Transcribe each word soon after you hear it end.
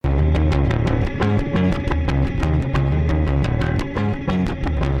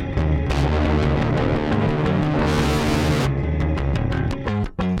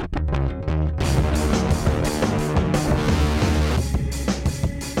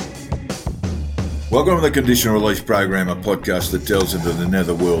Welcome to the Conditional Release Program, a podcast that delves into the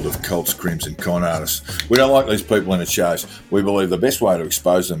netherworld of cults, crims and con artists. We don't like these people in its shows. We believe the best way to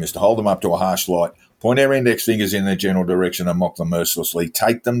expose them is to hold them up to a harsh light, point our index fingers in their general direction and mock them mercilessly,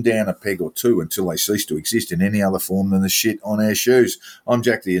 take them down a peg or two until they cease to exist in any other form than the shit on our shoes. I'm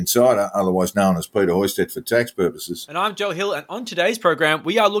Jack the Insider, otherwise known as Peter Hoisted for tax purposes. And I'm Joel Hill, and on today's program,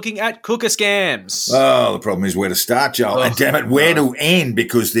 we are looking at cooker scams. Oh, the problem is where to start, Joel. And damn it, where to end,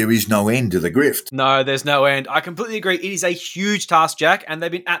 because there is no end to the grift. No, there's no end. I completely agree. It is a huge task, Jack, and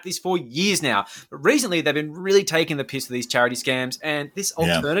they've been at this for years now. But recently, they've been really taking the piss of these charity scams and this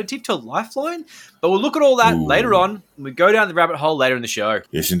alternative to Lifeline. But we'll look at all that later on. We go down the rabbit hole later in the show.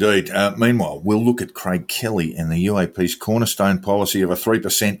 Yes, indeed. Meanwhile, we'll look at Craig Kelly and the UAP's cornerstone policy of a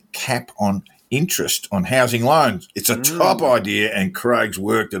 3% cap on interest on housing loans. It's a top idea, and Craig's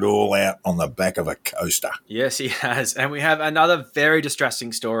worked it all out on the back of a coaster. Yes, he has. And we have another very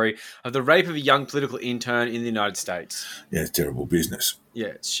distressing story of the rape of a young political intern in the United States. Yeah, it's terrible business. Yeah,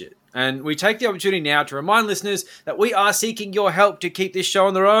 it's shit. And we take the opportunity now to remind listeners that we are seeking your help to keep this show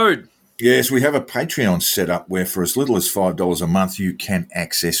on the road. Yes, we have a Patreon set up where for as little as $5 a month, you can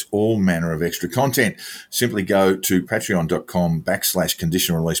access all manner of extra content. Simply go to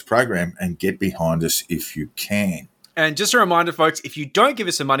patreon.com/conditional release program and get behind us if you can. And just a reminder, folks, if you don't give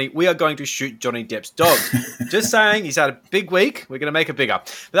us some money, we are going to shoot Johnny Depp's dog. Just saying, he's had a big week. We're going to make it bigger.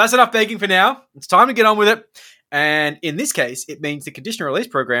 But that's enough begging for now. It's time to get on with it. And in this case, it means the Conditional Release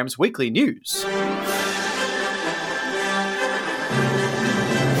Program's weekly news.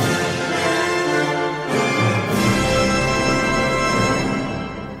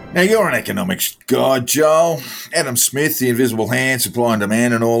 Now, you're an economics guy, Joel. Adam Smith, the invisible hand, supply and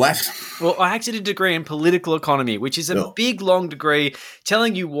demand and all that. Well, I actually did a degree in political economy, which is a big, long degree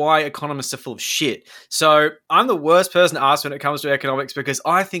telling you why economists are full of shit. So I'm the worst person to ask when it comes to economics because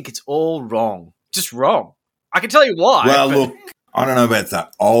I think it's all wrong. Just wrong. I can tell you why. Well, look, I don't know about the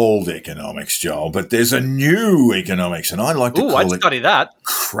old economics, Joel, but there's a new economics, and I like to call I'd study that.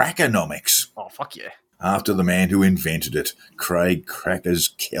 Crackernomics. Oh, fuck yeah. After the man who invented it, Craig Crackers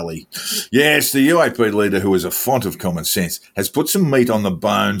Kelly. Yes, the UAP leader, who is a font of common sense, has put some meat on the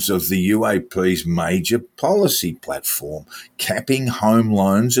bones of the UAP's major policy platform, capping home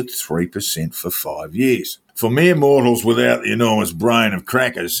loans at 3% for 5 years. For mere mortals without the enormous brain of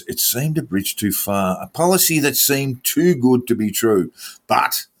Crackers, it seemed a bridge too far, a policy that seemed too good to be true.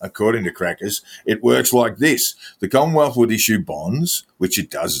 But, according to Crackers, it works like this. The Commonwealth would issue bonds, which it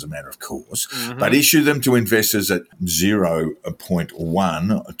does as a matter of course, but issue them to investors at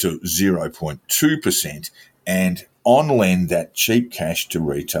 0.1 to 0.2% and on-lend that cheap cash to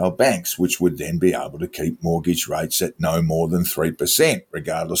retail banks, which would then be able to keep mortgage rates at no more than 3%,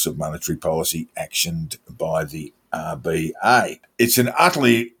 regardless of monetary policy actioned by the RBA. It's an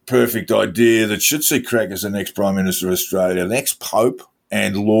utterly perfect idea that should see Crackers the next Prime Minister of Australia, the next Pope,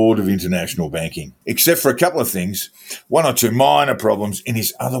 and Lord of International Banking, except for a couple of things, one or two minor problems in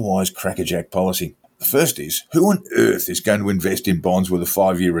his otherwise crackerjack policy. The first is, who on earth is going to invest in bonds with a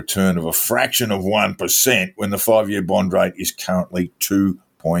 5-year return of a fraction of 1% when the 5-year bond rate is currently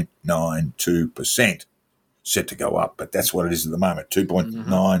 2.92%? Set to go up, but that's what it is at the moment,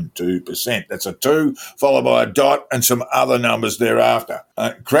 2.92%. That's a 2 followed by a dot and some other numbers thereafter.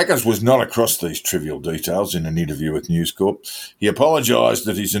 Crackers was not across these trivial details in an interview with News Corp. He apologised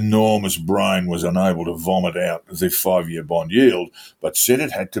that his enormous brain was unable to vomit out the 5-year bond yield, but said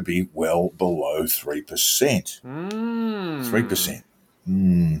it had to be well below 3%. 3%.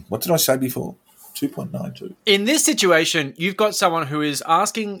 What did I say before? 2.92. In this situation, you've got someone who is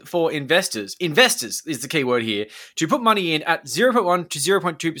asking for investors is the key word here, to put money in at 0.1 to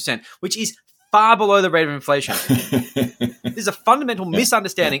 0.2%, which is far below the rate of inflation. There's a fundamental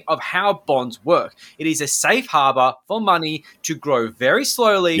misunderstanding of how bonds work. It is a safe harbor for money to grow very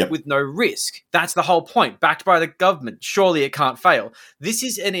slowly with no risk. That's the whole point. Backed by the government. Surely it can't fail. This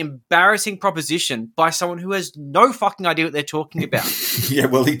is an embarrassing proposition by someone who has no fucking idea what they're talking about. Yeah,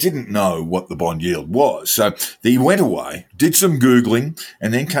 well, he didn't know what the bond yield was. So he went away, did some Googling,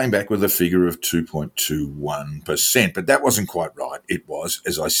 and then came back with a figure of 2.21%. But that wasn't quite right. It was,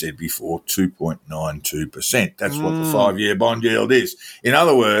 as I said before, 2.92%. That's what the 5-year bond yield is. In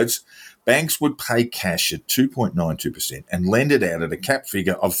other words, banks would pay cash at 2.92% and lend it out at a cap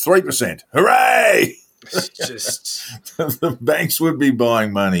figure of 3%. Hooray! It's just... The banks would be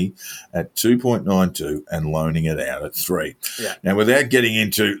buying money at 2.92 and loaning it out at 3. Yeah. Now, without getting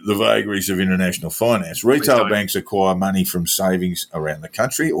into the vagaries of international finance, retail banks acquire money from savings around the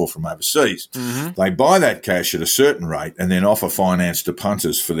country or from overseas. Mm-hmm. They buy that cash at a certain rate and then offer finance to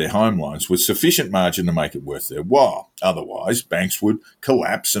punters for their home loans with sufficient margin to make it worth their while. Otherwise, banks would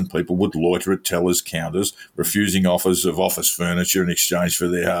collapse and people would loiter at tellers' counters, refusing offers of office furniture in exchange for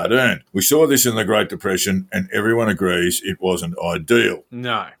their hard-earned. We saw this in the Great Depression, and everyone agrees it wasn't ideal.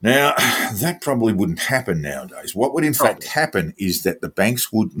 No. Now, that probably wouldn't happen nowadays. What would in fact happen is that the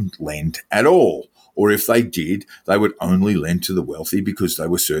banks wouldn't lend at all. Or if they did, they would only lend to the wealthy because they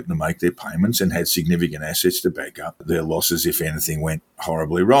were certain to make their payments and had significant assets to back up their losses if anything went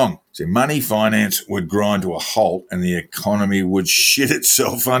horribly wrong. So money finance would grind to a halt and the economy would shit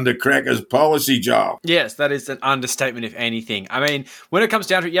itself under Cracker's policy job. Yes, that is an understatement, if anything. I mean, when it comes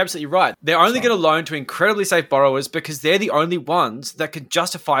down to it, you're absolutely right. They're only going to loan to incredibly safe borrowers because they're the only ones that can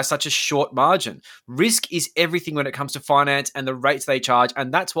justify such a short margin. Risk is everything when it comes to finance and the rates they charge,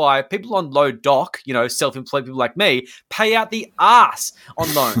 and that's why people on low doc, self-employed people like me, pay out the ass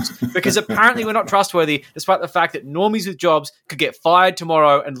on loans because apparently we're not trustworthy, despite the fact that normies with jobs could get fired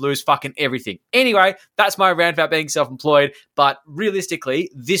tomorrow and lose fucking everything. Anyway, that's my rant about being self-employed, but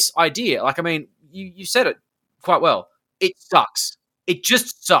realistically, this idea, you said it quite well. It sucks. It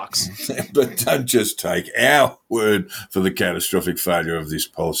just sucks. But don't just take our word for the catastrophic failure of this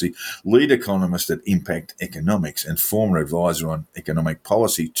policy. Lead economist at Impact Economics and former advisor on economic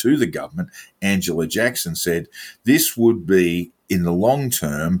policy to the government, Angela Jackson, said this would be, in the long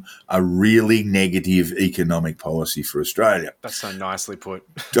term, a really negative economic policy for Australia. That's so nicely put.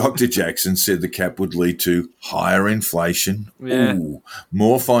 Dr. Jackson said the cap would lead to higher inflation,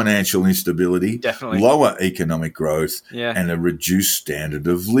 more financial instability, definitely, lower economic growth, and a reduced standard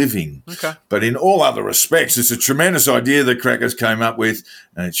of living. Okay. But in all other respects, it's a tremendous idea that Crackers came up with,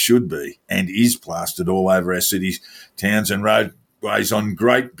 and it should be and is plastered all over our cities, towns and roadways on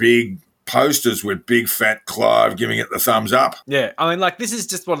great big posters with big fat Clive giving it the thumbs up. Yeah, this is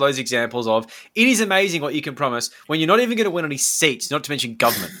just one of those examples of it is amazing what you can promise when you're not even going to win any seats, not to mention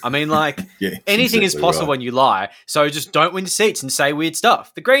government. Anything is possible when you lie, so just don't win seats and say weird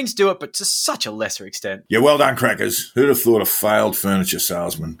stuff. The Greens do it, but to such a lesser extent. Yeah, well done, Crackers. Who'd have thought a failed furniture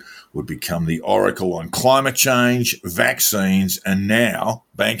salesman would become the oracle on climate change, vaccines, and now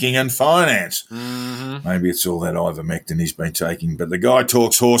banking and finance? Mm-hmm. Maybe it's all that ivermectin he's been taking, but the guy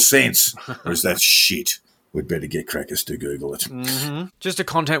talks horse sense. Or is that shit? We'd better get Crackers to Google it. Mm-hmm. Just a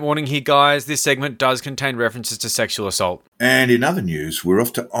content warning here, guys. This segment does contain references to sexual assault. And in other news, we're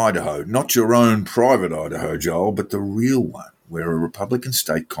off to Idaho. Not your own private Idaho, Joel, but the real one, where a Republican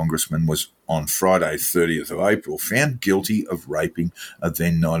state congressman was on Friday, 30th of April, found guilty of raping a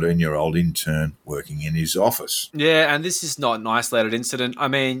then 19-year-old intern working in his office. Yeah, and this is not an isolated incident. I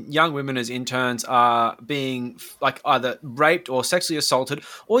mean, young women as interns are being either raped or sexually assaulted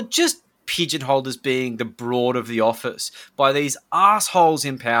or just pigeonholed as being the broad of the office by these assholes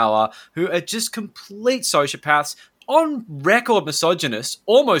in power who are just complete sociopaths, on record misogynists,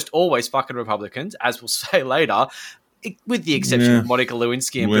 almost always fucking Republicans, as we'll say later, with the exception of Monica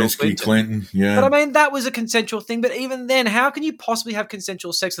Lewinsky and Bill Clinton. But that was a consensual thing. But even then, how can you possibly have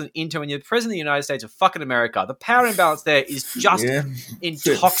consensual sex with an intern when you're the president of the United States of fucking America? The power imbalance there is just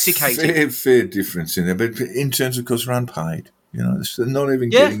intoxicating. Fair difference in there. But interns, of course, are unpaid. They're not even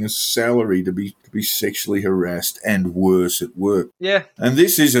getting a salary to be sexually harassed and worse at work. Yeah. And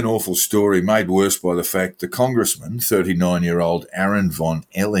this is an awful story made worse by the fact the congressman, 39-year-old Aaron Von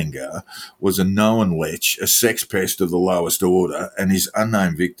Ellinger, was a known lech, a sex pest of the lowest order, and his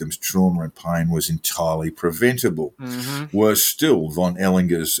unnamed victim's trauma and pain was entirely preventable. Mm-hmm. Worse still, Von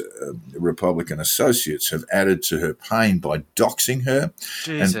Ellinger's Republican associates have added to her pain by doxing her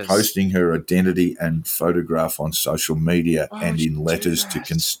and posting her identity and photograph on social media and in letters to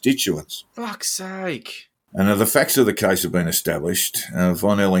constituents. Fuck's sake. And the facts of the case have been established.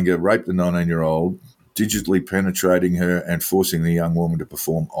 Von Ellinger raped the 19-year-old, digitally penetrating her and forcing the young woman to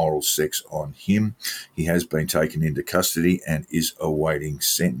perform oral sex on him. He has been taken into custody and is awaiting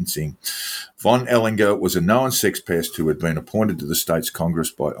sentencing. Von Ellinger was a known sex pest who had been appointed to the state's Congress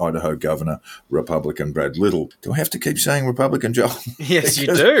by Idaho Governor Republican Brad Little. Do I have to keep saying Republican, Joel? Yes,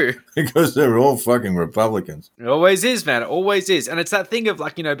 you do. Because they're all fucking Republicans. It always is, man. It always is. And it's that thing of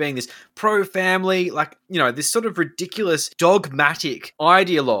being this pro-family, this sort of ridiculous dogmatic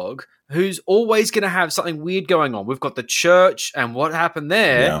ideologue who's always going to have something weird going on. We've got the church and what happened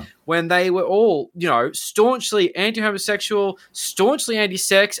there when they were all, staunchly anti-homosexual, staunchly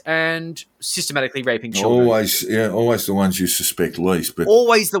anti-sex, and systematically raping children. Always the ones you suspect least, but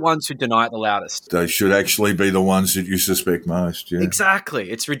always the ones who deny it the loudest. They should actually be the ones that you suspect most. Yeah.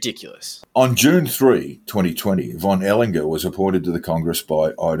 Exactly. It's ridiculous. On June 3, 2020, Von Ellinger was appointed to the Congress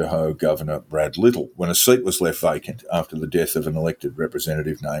by Idaho Governor Brad Little when a seat was left vacant after the death of an elected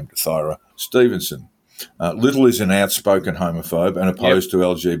representative named Thyra Stevenson. Little is an outspoken homophobe and opposed to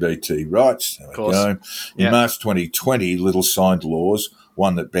LGBT rights. There we go. In March 2020, Little signed laws,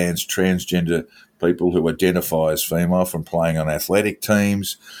 one that bans transgender people who identify as female from playing on athletic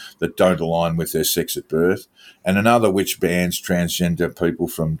teams that don't align with their sex at birth, and another which bans transgender people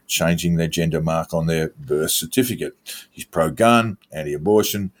from changing their gender mark on their birth certificate. He's pro-gun,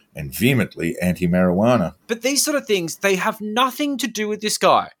 anti-abortion, and vehemently anti-marijuana. But these sort of things, they have nothing to do with this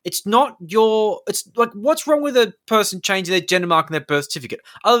guy. It's like, what's wrong with a person changing their gender mark on their birth certificate,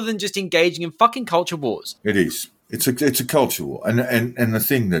 other than just engaging in fucking culture wars? It is. It's a culture war, and the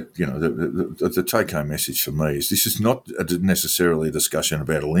thing that the take-home message for me is this is not necessarily a discussion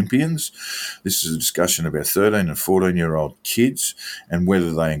about Olympians. This is a discussion about 13 and 14-year-old kids and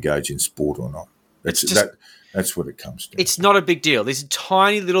whether they engage in sport or not. That's what it comes to. It's not a big deal. These are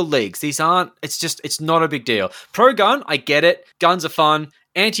tiny little leagues. It's not a big deal. Pro-gun, I get it. Guns are fun.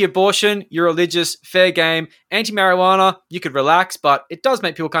 Anti-abortion, you're religious, fair game. Anti-marijuana, you could relax, but it does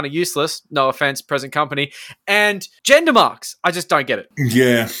make people kind of useless. No offense, present company. And gender marks, I just don't get it.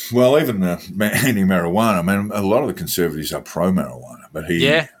 Yeah, well, even the anti-marijuana, I mean, a lot of the Conservatives are pro-marijuana, but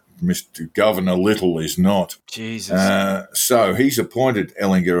Mr. Governor Little is not. Jesus. So he's appointed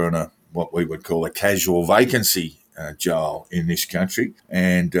Ellinger on what we would call a casual vacancy jail in this country.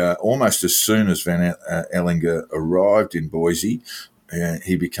 And almost as soon as Van Ellinger arrived in Boise,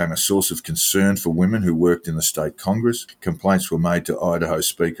 he became a source of concern for women who worked in the state Congress. Complaints were made to Idaho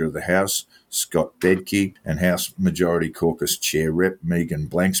Speaker of the House, Scott Bedke, and House Majority Caucus Chair Rep. Megan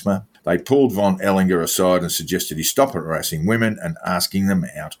Blanksma. They pulled Von Ellinger aside and suggested he stop harassing women and asking them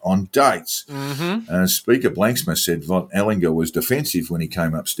out on dates. Mm-hmm. Speaker Blanksma said Von Ellinger was defensive when he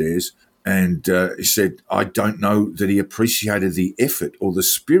came upstairs, and he said, I don't know that he appreciated the effort or the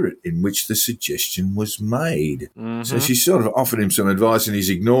spirit in which the suggestion was made. Mm-hmm. So she sort of offered him some advice and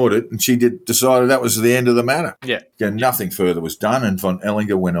he's ignored it, and she decided that was the end of the matter. Yeah. And nothing further was done, and Von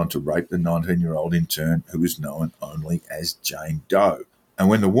Ellinger went on to rape the 19-year-old intern who was known only as Jane Doe. And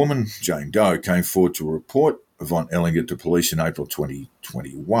when the woman, Jane Doe, came forward to report Von Ellinger to police in April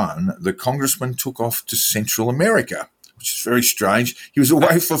 2021, the congressman took off to Central America, which is very strange. He was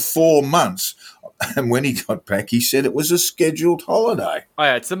away for 4 months. And when he got back, he said it was a scheduled holiday. Oh,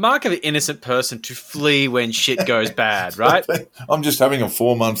 yeah, it's the mark of an innocent person to flee when shit goes bad, right? I'm just having a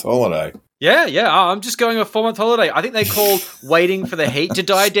 4-month holiday. Yeah. I'm just going on a 4-month holiday. I think they call waiting for the heat to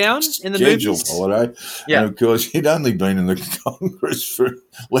die down in the movies. Scheduled holiday. Yeah. And of course, he'd only been in the Congress for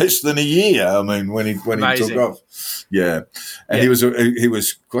less than a year. I mean, when he took off. Yeah. And he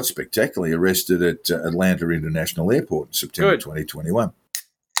was quite spectacularly arrested at Atlanta International Airport in September 2021.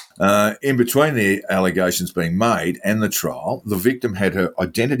 In between the allegations being made and the trial, the victim had her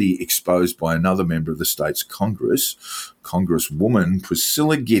identity exposed by another member of the state's Congress, Congresswoman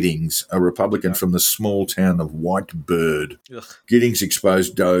Priscilla Giddings, a Republican from the small town of White Bird. Ugh. Giddings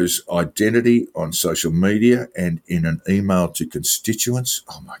exposed Doe's identity on social media and in an email to constituents.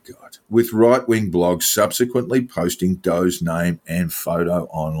 Oh, my God. With right-wing blogs subsequently posting Doe's name and photo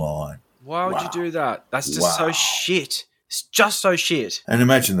online. Why would you do that? That's just so shit. It's just so shit. And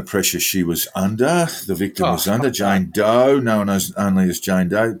imagine the pressure she was under, the victim was under, Jane Doe, known only as Jane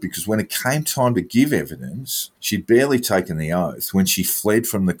Doe, because when it came time to give evidence, she'd barely taken the oath when she fled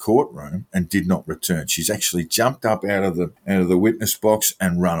from the courtroom and did not return. She's actually jumped up out of the witness box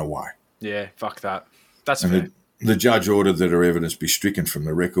and run away. Yeah, fuck that. That's fair. The judge ordered that her evidence be stricken from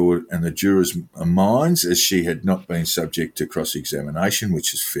the record and the jurors' minds, as she had not been subject to cross-examination,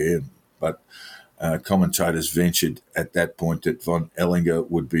 which is fair, but commentators ventured at that point that Von Ellinger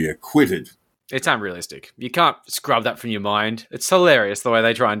would be acquitted. It's unrealistic. You can't scrub that from your mind. It's hilarious the way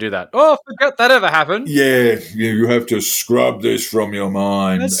they try and do that. Oh, forget that ever happened. Yeah, you have to scrub this from your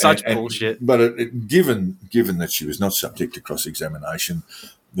mind. That's such bullshit. But given that she was not subject to cross-examination,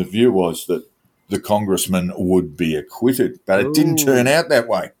 the view was that the congressman would be acquitted. But it didn't turn out that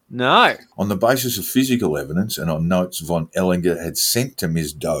way. No. On the basis of physical evidence and on notes Von Ellinger had sent to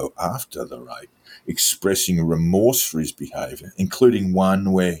Ms. Doe after the rape, expressing remorse for his behaviour, including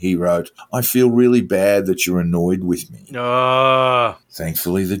one where he wrote, I feel really bad that you're annoyed with me. Oh.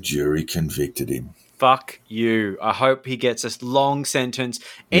 Thankfully, the jury convicted him. fuck you. I hope he gets a long sentence.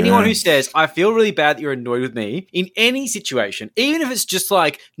 Anyone who says, I feel really bad that you're annoyed with me in any situation, even if it's just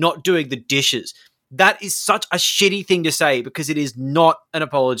like not doing the dishes, that is such a shitty thing to say because it is not an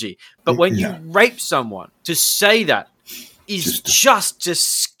apology. But when you rape someone, to say that is just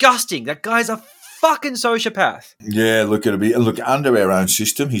disgusting. That guy's a fucking sociopath. Yeah, look, under our own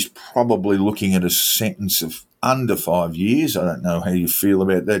system, he's probably looking at a sentence of under 5 years. I don't know how you feel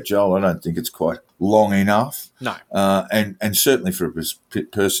about that, Joel. I don't think it's quite long enough. No. And certainly for a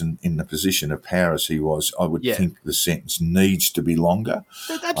person in the position of power as he was, I would think the sentence needs to be longer.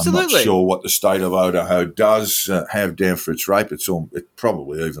 Absolutely. I'm not sure what the state of Idaho does have down for its rape. It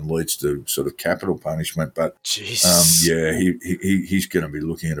probably even leads to sort of capital punishment. But he's going to be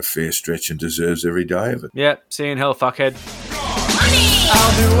looking at a fair stretch and deserves every day of it. Yeah, see you in hell, fuckhead. Money!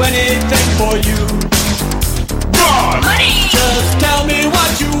 I'll do anything for you. Money! Just tell me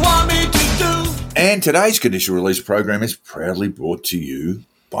what you want me to do. And today's conditional release program is proudly brought to you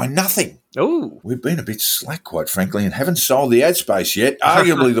by Nothing. Ooh. We've been a bit slack, quite frankly, and haven't sold the ad space yet.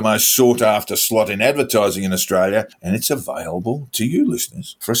 Arguably the most sought-after slot in advertising in Australia, and it's available to you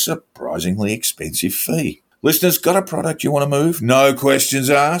listeners for a surprisingly expensive fee. Listeners, got a product you want to move? No questions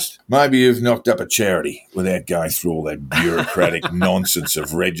asked? Maybe you've knocked up a charity without going through all that bureaucratic nonsense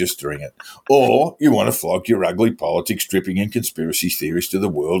of registering it. Or you want to flog your ugly politics, stripping and conspiracy theories to the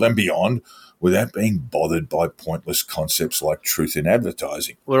world and beyond without being bothered by pointless concepts like truth in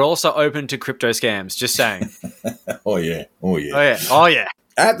advertising. We're also open to crypto scams, just saying. Oh, yeah.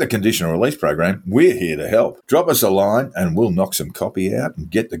 At the Conditional Release Program, we're here to help. Drop us a line and we'll knock some copy out and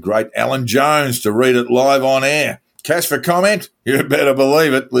get the great Alan Jones to read it live on air. Cash for comment? You better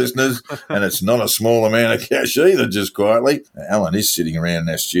believe it, listeners. And it's not a small amount of cash either, just quietly. Alan is sitting around in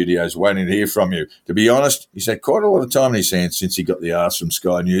our studios waiting to hear from you. To be honest, he's had quite a lot of time in his hands since he got the arse from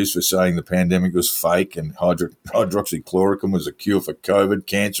Sky News for saying the pandemic was fake and hydroxychloroquine was a cure for COVID,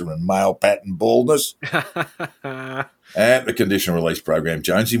 cancer and male pattern baldness. At the Conditional Release Program,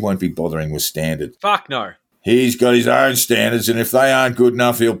 Jonesy won't be bothering with standards. Fuck no. He's got his own standards, and if they aren't good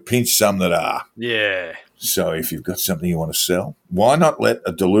enough, he'll pinch some that are. Yeah. So if you've got something you want to sell, why not let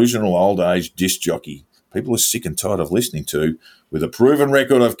a delusional old age disc jockey people are sick and tired of listening to with a proven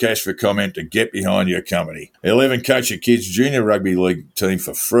record of cash for comment to get behind your company? He'll even coach your kids' junior rugby league team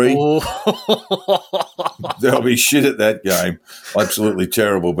for free. They'll be shit at that game. Absolutely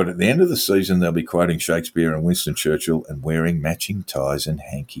terrible. But at the end of the season, they'll be quoting Shakespeare and Winston Churchill and wearing matching ties and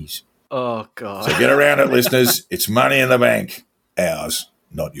hankies. Oh, God. So get around it, listeners. It's money in the bank. Ours,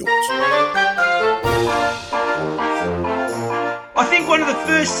 not yours. I think one of the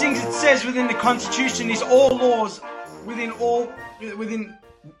first things it says within the Constitution is all laws within.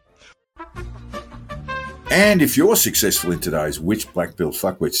 And if you're successful in today's Which Black Pill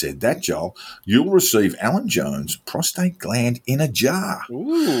Fuckwit Said That, Joel, you'll receive Alan Jones' prostate gland in a jar.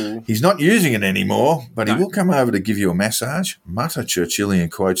 Ooh. He's not using it anymore, but he will come over to give you a massage, mutter Churchillian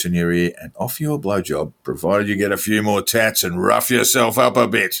quotes in your ear, and offer you a blowjob, provided you get a few more tats and rough yourself up a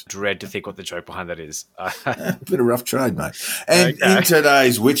bit. Dread to think what the joke behind that is. A bit of rough trade, mate. And in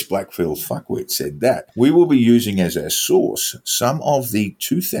today's Which Black Pill Fuckwit Said That, we will be using as our source some of the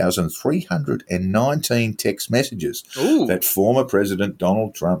 2,319 text messages that former President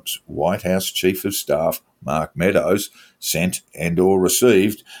Donald Trump's White House Chief of Staff, Mark Meadows, sent and or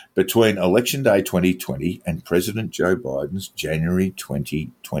received between Election Day 2020 and President Joe Biden's January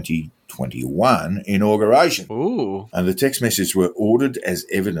 2021 inauguration. Ooh. And the text messages were ordered as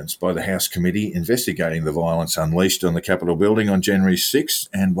evidence by the House Committee investigating the violence unleashed on the Capitol building on January 6th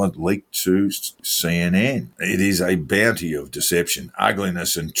and was leaked to CNN. It is a bounty of deception,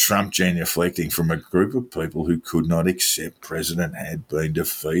 ugliness and Trump genuflecting from a group of people who could not accept President had been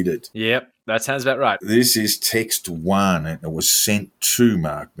defeated. Yep. That sounds about right. This is text one, and it was sent to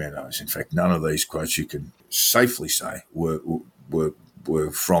Mark Meadows. In fact, none of these quotes you can safely say were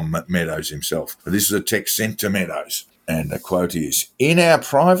from Meadows himself. But this is a text sent to Meadows, and the quote is, "In our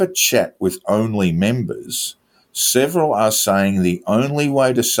private chat with only members, several are saying the only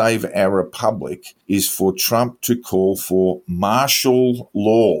way to save our republic is for Trump to call for martial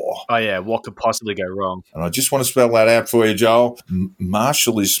law." Oh, yeah. What could possibly go wrong? And I just want to spell that out for you, Joel.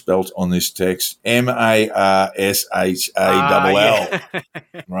 Marshall is spelt on this text Marshall,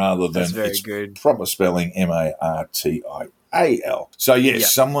 rather than its proper spelling Martial. So,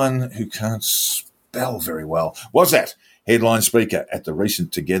 yes, someone who can't spell very well. What's that? Headline speaker at the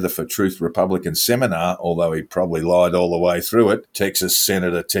recent Together for Truth Republican seminar, although he probably lied all the way through it, Texas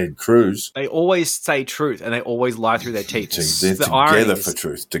Senator Ted Cruz. They always say truth and they always lie through their teeth. They're The together irony for is-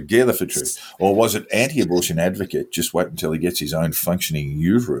 truth. Together for truth. Or was it anti-abortion advocate? Just wait until he gets his own functioning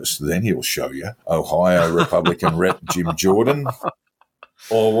uterus, then he'll show you. Ohio Republican Rep Jim Jordan.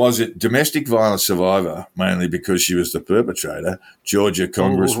 Or was it domestic violence survivor, mainly because she was the perpetrator, Georgia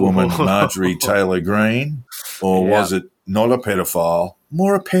Congresswoman Marjorie Taylor Greene? Or was it not a pedophile,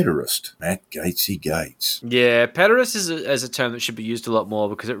 more a pederast, Matt Gatesy Gates? Yeah, pederast is a term that should be used a lot more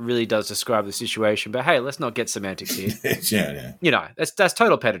because it really does describe the situation. But hey, let's not get semantics here. Yeah. You know, that's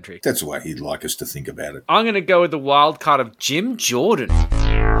total pedantry. That's the way he'd like us to think about it. I'm going to go with the wild card of Jim Jordan.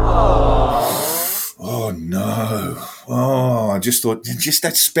 Oh, no. Oh, I just thought, just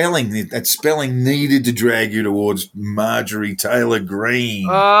that spelling needed to drag you towards Marjorie Taylor Greene.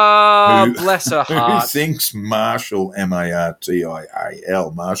 Oh, bless her Who heart. thinks martial,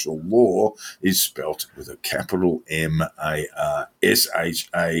 M-A-R-T-I-A-L, martial law, is spelt with a capital M-A-R-S-H-A-L-L,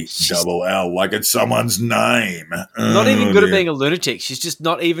 like it's someone's name. Not even good at dear. being a lunatic. She's just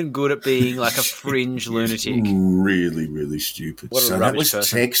not even good at being like a fringe lunatic. Really, really stupid. What a So that rubbish was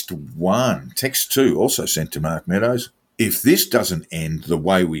person. text 1. Text 2, also sent to Mark Meadows. If this doesn't end the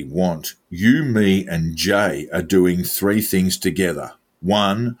way we want, you, me, and Jay are doing 3 things together.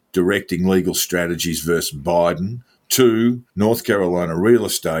 1, directing legal strategies versus Biden. 2, North Carolina real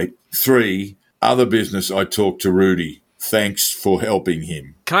estate. 3, other business I talked to Rudy. Thanks for helping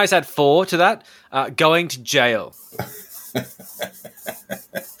him. Can I just add 4 to that? Going to jail.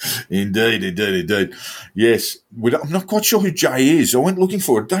 Indeed. Yes. I'm not quite sure who Jay is. I went looking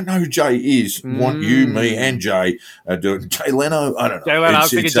for it. Don't know who Jay is. Want you, me, and Jay doing Jay Leno? I don't know. Jay Leno, I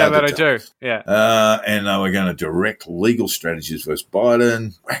was thinking Jay hard to Leno tell. too. Yeah. And they were going to direct legal strategies versus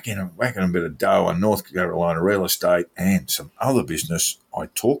Biden, whacking a bit of dough on North Carolina real estate and some other business. I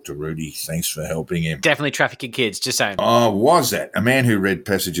talked to Rudy. Thanks for helping him. Definitely trafficking kids, just saying. Oh, was that? A man who read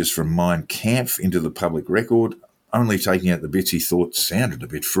passages from Mein Kampf into the public record, only taking out the bits he thought sounded a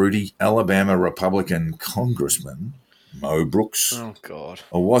bit fruity. Alabama Republican Congressman Mo Brooks. Oh, God.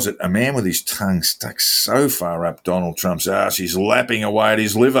 Or was it a man with his tongue stuck so far up Donald Trump's ass he's lapping away at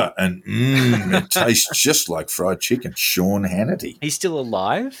his liver and it tastes just like fried chicken? Sean Hannity. He's still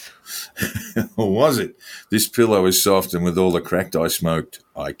alive? Or was it? This pillow is soft and with all the crack I smoked,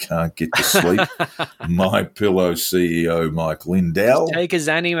 I can't get to sleep. My Pillow CEO Mike Lindell. Take a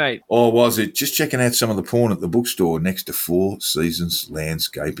Zanny, mate. Or was it just checking out some of the porn at the bookstore next to Four Seasons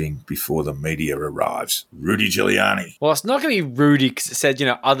Landscaping before the media arrives? Rudy Giuliani. Well, it's not going to be Rudy because it said,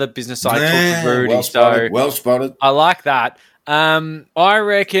 other business I talked to Rudy. Well spotted. I like that. I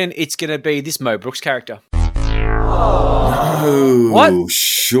reckon it's going to be this Mo Brooks character. Oh, What?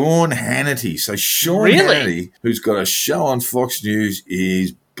 Sean Hannity. So Sean Really? Hannity, who's got a show on Fox News,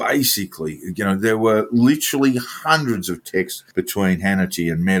 is basically, there were literally hundreds of texts between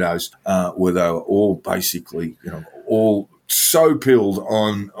Hannity and Meadows where they were all basically, all so pilled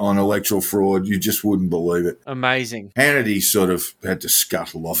on electoral fraud, you just wouldn't believe it. Amazing. Hannity sort of had to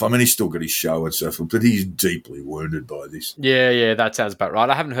scuttle off. I mean, he's still got his show and so forth, but he's deeply wounded by this. Yeah, that sounds about right.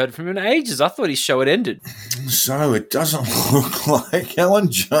 I haven't heard from him in ages. I thought his show had ended. So it doesn't look like Alan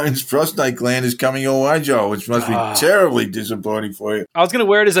Jones' prostate gland is coming your way, Joel, which must be terribly disappointing for you. I was going to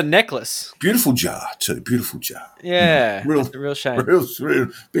wear it as a necklace. Beautiful jar, too. Beautiful jar. Yeah, Real- that's a real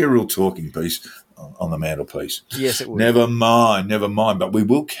shame. Be a real talking piece on the mantelpiece. Yes, it would. Never mind. But we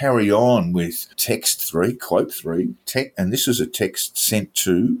will carry on with text 3, quote 3. And this is a text sent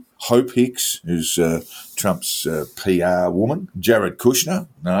to Hope Hicks, who's Trump's PR woman. Jared Kushner,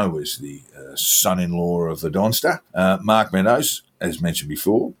 is the son-in-law of the Donster. Mark Meadows, as mentioned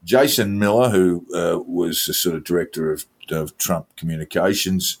before. Jason Miller, who was the sort of director of Trump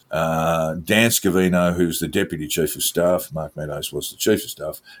communications. Dan Scavino, who's the deputy chief of staff. Mark Meadows was the chief of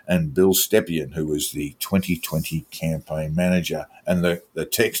staff. And Bill Stepien, who was the 2020 campaign manager. And the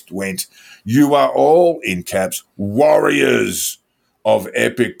text went, "You are all, in caps, warriors of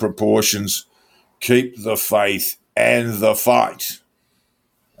epic proportions. Keep the faith and the fight."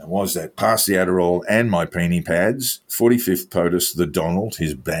 And was that past the Adderall and my peenie pads? 45th POTUS, the Donald,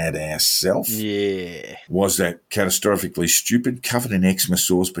 his badass self. Yeah. Was that catastrophically stupid, covered in eczema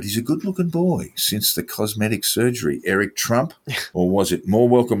sores, but he's a good-looking boy since the cosmetic surgery? Eric Trump? Or was it more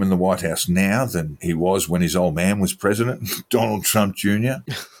welcome in the White House now than he was when his old man was president, Donald Trump Jr.?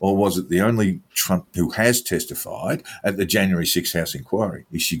 Or was it the only Trump who has testified at the January 6th House inquiry?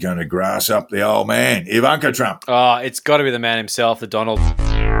 Is she going to grass up the old man, Ivanka Trump? Oh, it's got to be the man himself, the Donald.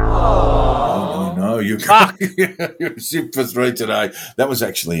 No. No, you can't. You're zip for 3 today. That was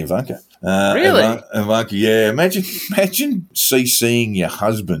actually Ivanka. Really? Ivanka, yeah. Imagine CCing your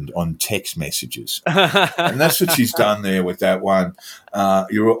husband on text messages. And that's what she's done there with that one.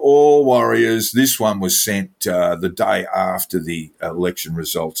 You're all warriors. This one was sent the day after the election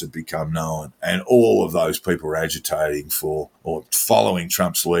results had become known. And all of those people were agitating for or following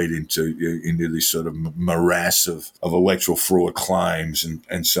Trump's lead into this sort of morass of electoral fraud claims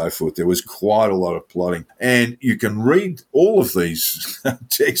and so forth. There was quite a lot of plotting. And you can read all of these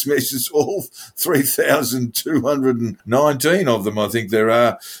text messages, all 3,219 of them, I think there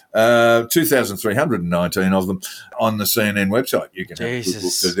are, 2,319 of them on the CNN website. You can have a good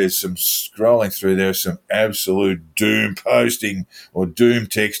look. So there's some scrolling through there, some absolute doom posting or doom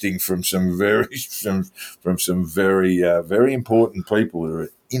texting from some very important people who are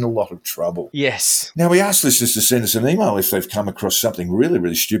in a lot of trouble. Yes. Now, we asked listeners to send us an email if they've come across something really,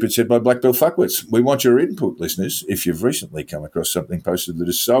 really stupid said by Black Bill Fuckwits. We want your input, listeners, if you've recently come across something posted that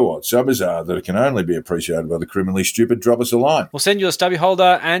is so odd, so bizarre, that it can only be appreciated by the criminally stupid. Drop us a line. We'll send you a stubby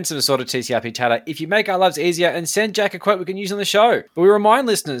holder and some assorted TCRP tatter if you make our lives easier and send Jack a quote we can use on the show. But we remind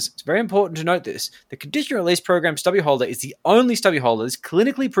listeners, it's very important to note this, the Conditional Release Program stubby holder is the only stubby holder that is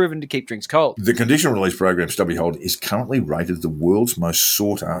clinically proven to keep drinks cold. The Conditional Release Program stubby holder is currently rated the world's most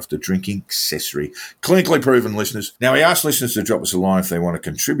sought-after drinking accessory. Clinically proven, listeners. Now, we asked listeners to drop us a line if they want to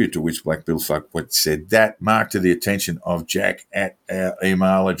contribute, to which Black Bill Fuckwit said that. Mark to the attention of Jack at our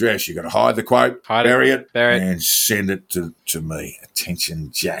email address. You're going to hide the quote, bury it, and send it to me. Attention,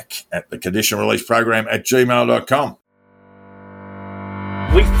 Jack, at the Conditional Release Program at gmail.com.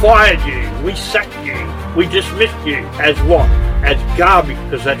 We fired you, we sacked you, we dismissed you as what? As garbage,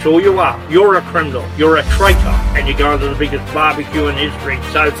 because that's all you are. You're a criminal, you're a traitor, and you're going to the biggest barbecue in history.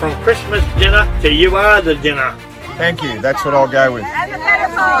 So from Christmas dinner to you are the dinner. Thank you, that's what I'll go with.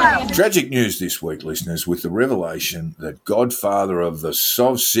 Tragic news this week, listeners, with the revelation that godfather of the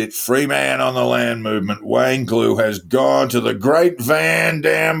Sov-Sit free man on the land movement, Wayne Glew, has gone to the great van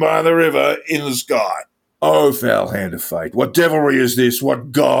down by the river in the sky. Oh, foul hand of fate. What devilry is this?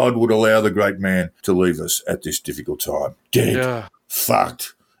 What God would allow the great man to leave us at this difficult time? Dead,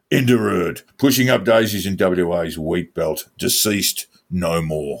 fucked, interred, pushing up daisies in WA's wheat belt, deceased, no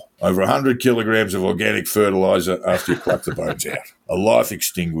more. Over 100 kilograms of organic fertiliser after you pluck the bones out. A life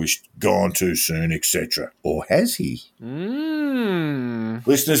extinguished, gone too soon, etc. Or has he?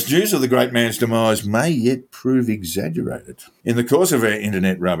 Listeners, news of the great man's demise may yet prove exaggerated. In the course of our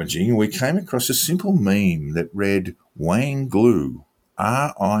internet rummaging, we came across a simple meme that read, Wayne Glew,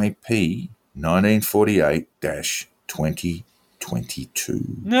 RIP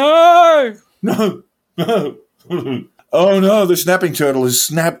 1948-2022. No! No. Oh no, the snapping turtle has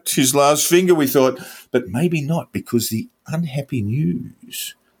snapped his last finger, we thought. But maybe not, because the unhappy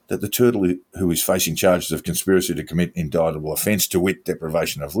news that the turtle, who is facing charges of conspiracy to commit indictable offence, to wit,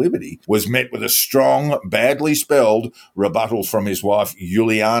 deprivation of liberty, was met with a strong, badly spelled rebuttal from his wife,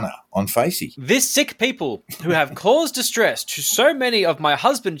 Juliana, on Facey. This sick people who have caused distress to so many of my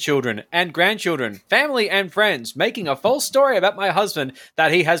husband's children and grandchildren, family and friends, making a false story about my husband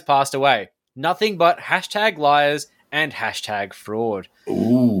that he has passed away. Nothing but #liars and #fraud.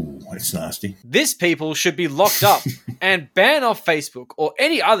 Ooh, that's nasty. This people should be locked up and banned off Facebook or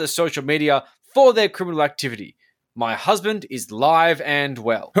any other social media for their criminal activity. My husband is live and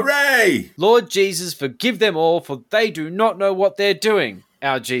well. Hooray! Lord Jesus, forgive them all, for they do not know what they're doing,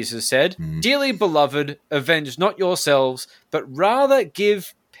 our Jesus said. Dearly beloved, avenge not yourselves, but rather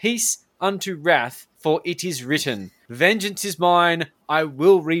give peace unto wrath, for it is written, vengeance is mine, I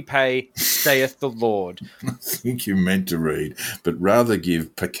will repay, saith the Lord. I think you meant to read, but rather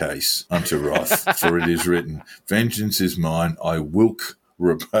give case unto wrath, for it is written, vengeance is mine, I will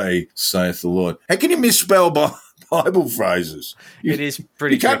repay, saith the Lord. How can you misspell Bible phrases? It is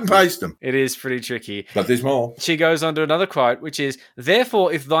pretty tricky. You cut and paste them. It is pretty tricky. But there's more. She goes on to another quote, which is,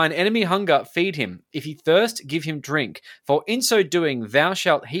 therefore, if thine enemy hunger, feed him. If he thirst, give him drink. For in so doing, thou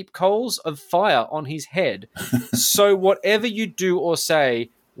shalt heap coals of fire on his head. So whatever you do or say,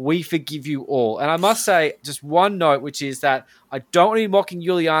 we forgive you all. And I must say, just one note, which is that I don't want to be mocking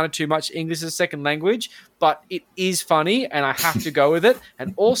Juliana too much. English is a second language, but it is funny, and I have to go with it.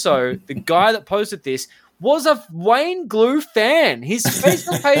 And also, the guy that posted this was a Wayne Glew fan. His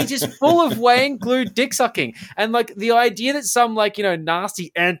Facebook page is full of Wayne Glew dick sucking. And like the idea that some like, you know,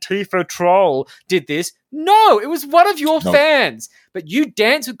 nasty Antifa troll did this. No, it was one of your fans. But you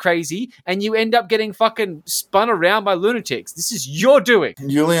dance with crazy and you end up getting fucking spun around by lunatics. This is your doing.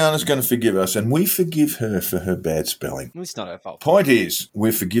 Juliana's going to forgive us, and we forgive her for her bad spelling. It's not her fault. Point is,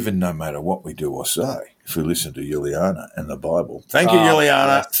 we're forgiven no matter what we do or say. if we listen to Juliana and the Bible. Thank you,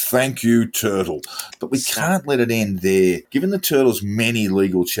 Juliana. Yes. Thank you, Turtle. But we can't let it end there. Given the Turtle's many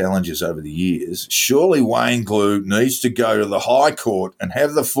legal challenges over the years, surely Wayne Glew needs to go to the High Court and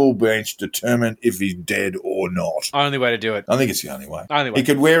have the full bench determine if he's dead or not. Only way to do it. I think it's the only way. Only way. He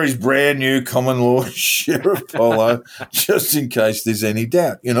could wear his brand new common law sheriff polo just in case there's any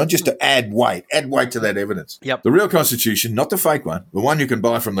doubt, just to add weight to that evidence. Yep. The real Constitution, not the fake one, the one you can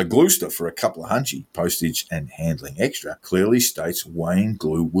buy from the Gluester for a couple of hunchy, postage and handling extra, clearly states Wayne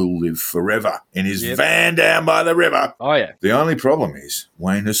Glew will live forever in his van down by the river. Oh, yeah. The only problem is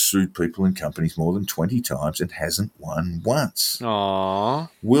Wayne has sued people and companies more than 20 times and hasn't won once. Aww.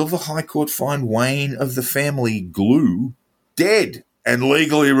 Will the High Court find Wayne of the family Glew dead and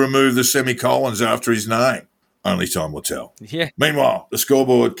legally remove the semicolons after his name? Only time will tell. Yeah. Meanwhile, the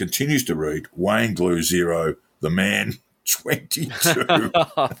scoreboard continues to read Wayne Glew 0, the man 22.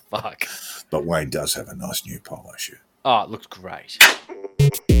 Oh, fuck. But Wayne does have a nice new polo shirt. Oh, it looks great.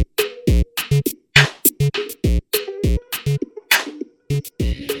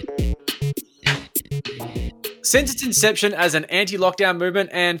 Since its inception as an anti-lockdown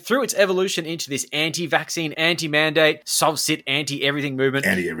movement and through its evolution into this anti-vaccine, anti-mandate, soft-sit, anti-everything movement,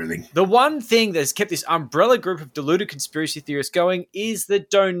 Anti-everything. the one thing that has kept this umbrella group of deluded conspiracy theorists going is the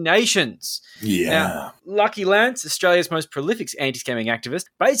donations. Yeah. Now, Lucky Lance, Australia's most prolific anti-scamming activist,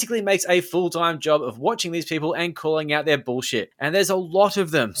 basically makes a full-time job of watching these people and calling out their bullshit. And there's a lot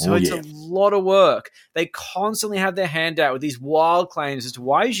of them, so it's a lot of work. They constantly have their hand out with these wild claims as to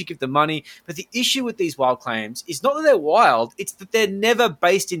why you should give them money. But the issue with these wild claims is not that they're wild, it's that they're never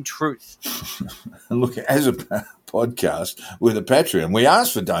based in truth. And look, as a podcast with a Patreon, we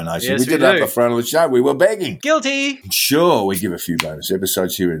asked for donations. Yes, we did it at the front of the show. We were begging. Guilty. Sure, we give a few bonus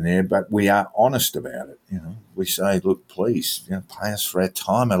episodes here and there, but we are honest about it. We say, look, please, pay us for our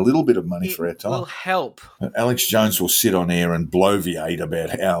time, a little bit of money for our time. Will help. Alex Jones will sit on air and bloviate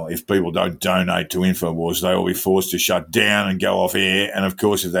about how if people don't donate to InfoWars, they will be forced to shut down and go off air. And of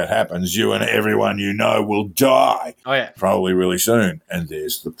course, if that happens, you and everyone you know will die. Oh, yeah. Probably really soon. And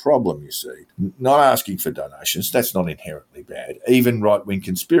there's the problem, you see. Not asking for donations, that's not inherently bad. Even right-wing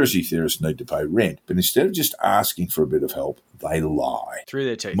conspiracy theorists need to pay rent. But instead of just asking for a bit of help, they lie. Through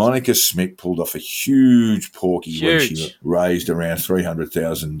their teeth. Monica Smith pulled off a huge porky when she raised around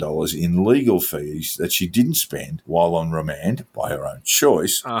 $300,000 in legal fees that she didn't spend while on remand, by her own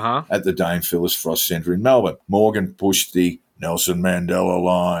choice, at the Dame Phyllis Frost Centre in Melbourne. Morgan pushed the Nelson Mandela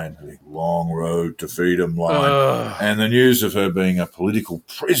line, the long road to freedom line. And the news of her being a political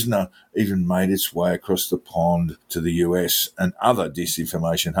prisoner even made its way across the pond to the US and other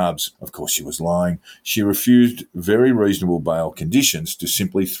disinformation hubs. Of course, she was lying. She refused very reasonable bail conditions to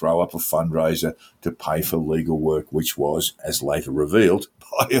simply throw up a fundraiser to pay for legal work, which was, as later revealed,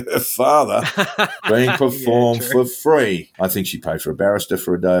 by her father, being performed for free. I think she paid for a barrister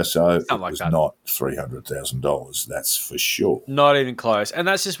for a day or so. It was not $300,000, that's for sure. Not even close. And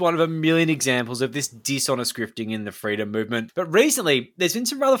that's just one of a million examples of this dishonest grifting in the freedom movement. But recently, there's been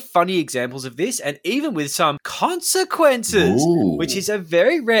some rather funny examples of this, and even with some consequences, which is a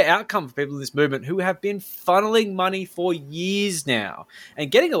very rare outcome for people in this movement who have been funneling money for years now and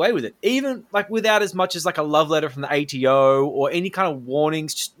getting away with it, even without as much as a love letter from the ATO or any kind of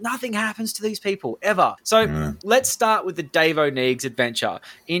warnings. Just nothing happens to these people ever. So let's start with the Dave Oneegs adventure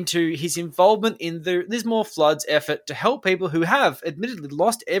into his involvement in the Lismore floods effort to help people who have admittedly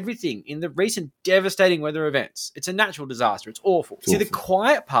lost everything in the recent devastating weather events. It's a natural disaster. It's awful. See, the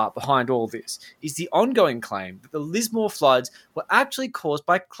quiet part behind all this is the ongoing claim that the Lismore floods were actually caused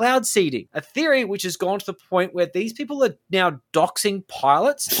by cloud seeding, a theory which has gone to the point where these people are now doxing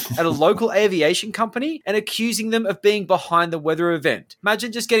pilots at a local aviation company and accusing them of being behind the weather event.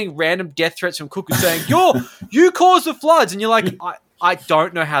 Imagine just getting random death threats from cookers saying, you caused the floods. And you're like, I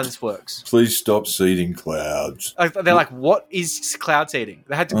don't know how this works. Please stop seeding clouds. They're like, what is cloud seeding?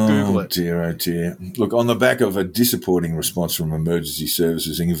 They had to Google it. Oh, dear. Look, on the back of a disappointing response from emergency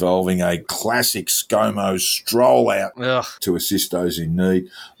services involving a classic ScoMo stroll out to assist those in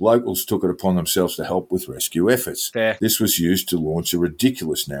need, locals took it upon themselves to help with rescue efforts. Fair. This was used to launch a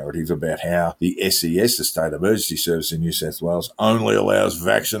ridiculous narrative about how the SES, the State Emergency Service in New South Wales, only allows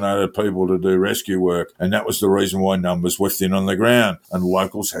vaccinated people to do rescue work, and that was the reason why numbers were thin on the ground. And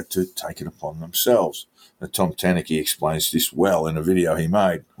locals had to take it upon themselves. Now, Tom Tanuki explains this well in a video he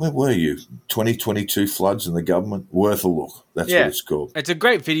made. Where were you? 2022 floods in the government? Worth a look. That's what it's called. It's a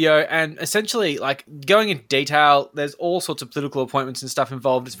great video, and essentially, going into detail, there's all sorts of political appointments and stuff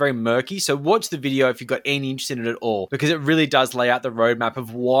involved. It's very murky, so watch the video if you've got any interest in it at all, because it really does lay out the roadmap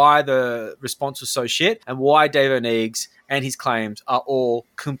of why the response was so shit and why Dave Oneegs and his claims are all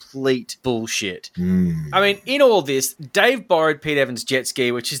complete bullshit. Hmm. I mean, in all this, Dave borrowed Pete Evans' jet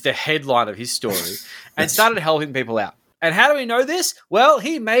ski, which is the headline of his story, and started helping people out. And how do we know this? Well,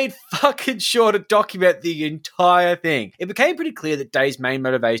 he made fucking sure to document the entire thing. It became pretty clear that Dave's main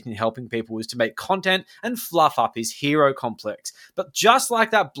motivation in helping people was to make content and fluff up his hero complex. But just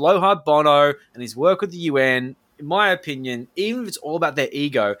like that blowhard Bono and his work with the UN, in my opinion, even if it's all about their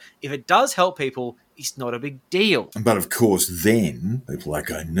ego, if it does help people, it's not a big deal. But of course, then people like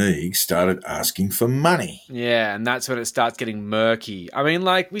Oneegs started asking for money. Yeah, and that's when it starts getting murky. I mean,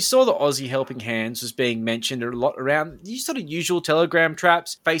 like, we saw the Aussie Helping Hands was being mentioned a lot around these sort of usual Telegram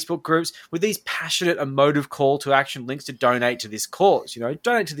traps, Facebook groups, with these passionate, emotive call to action links to donate to this cause,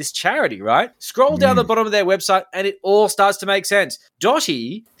 donate to this charity, right? Scroll down the bottom of their website and it all starts to make sense.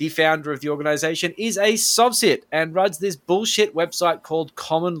 Dottie, the founder of the organisation, is a subsit and runs this bullshit website called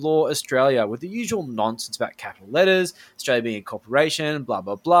Common Law Australia with the usual nonsense about capital letters, Australia being a corporation, blah,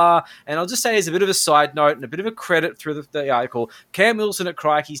 blah, blah. And I'll just say as a bit of a side note and a bit of a credit through the article, Cam Wilson at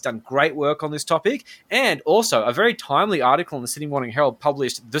Crikey's done great work on this topic, and also a very timely article in the Sydney Morning Herald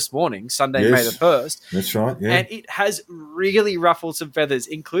published this morning, Sunday, May the 1st. That's right, yeah. And it has really ruffled some feathers,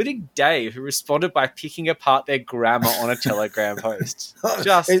 including Dave, who responded by picking apart their grammar on a Telegram post.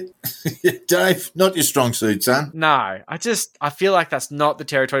 Dave, not your strong suit, son. No, I feel like that's not the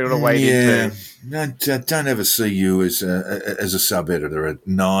territory you want to wade into. No, don't ever see you as a sub-editor at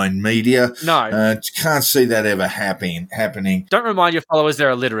Nine Media. No. Can't see that ever happening. Don't remind your followers they're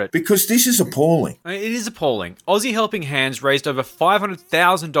illiterate. Because this is appalling. I mean, it is appalling. Aussie Helping Hands raised over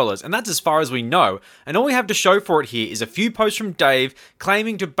 $500,000, and that's as far as we know. And all we have to show for it here is a few posts from Dave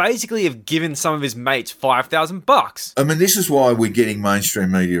claiming to basically have given some of his mates $5,000. I mean, this is why we're getting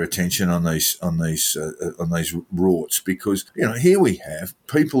mainstream media attention on these rorts, because here we have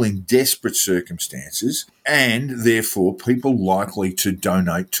people in desperate circumstances, and therefore people likely to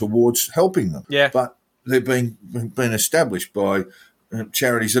donate towards helping them. Yeah, but they're being established by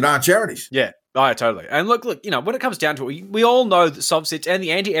charities that aren't charities. Yeah. Oh, totally. And look, when it comes down to it, we all know that subsets and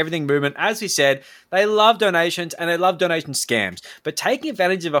the anti-everything movement, as we said, they love donations and they love donation scams. But taking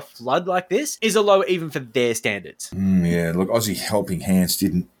advantage of a flood like this is a low even for their standards. Yeah, look, Aussie Helping Hands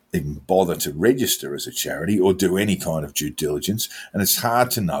didn't even bother to register as a charity or do any kind of due diligence, and it's hard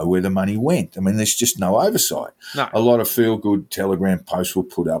to know where the money went. I mean, there's just no oversight. No. A lot of feel-good Telegram posts were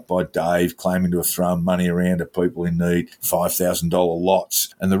put up by Dave claiming to have thrown money around to people in need, $5,000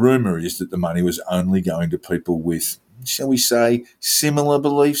 lots, and the rumour is that the money was only going to people with, shall we say, similar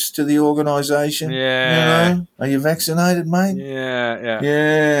beliefs to the organisation. Yeah. Are you vaccinated, mate? Yeah.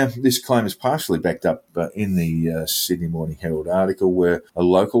 Yeah. This claim is partially backed up in the Sydney Morning Herald article, where a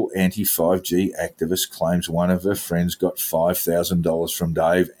local anti-5G activist claims one of her friends got $5,000 from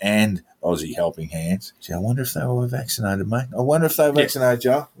Dave and Aussie Helping Hands. Gee, I wonder if they were vaccinated, mate. I wonder if they were vaccinated,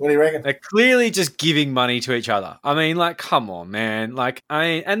 Joe. What do you reckon? They're clearly just giving money to each other. I mean, come on, man.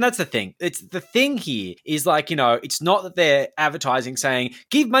 And that's the thing. It's the thing here is it's not that they're advertising saying,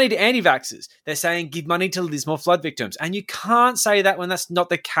 give money to anti-vaxxers. They're saying, give money to Lismore flood victims. And you can't say that when that's not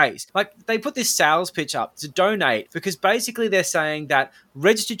the case. They put this sales pitch up to donate because basically they're saying that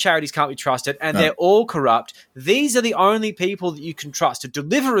registered charities can't be trusted and they're all corrupt. These are the only people that you can trust to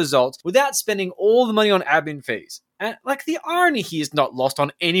deliver results without spending all the money on admin fees. And the irony here is not lost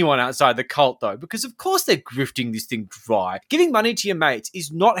on anyone outside the cult, though, because of course they're grifting this thing dry. Giving money to your mates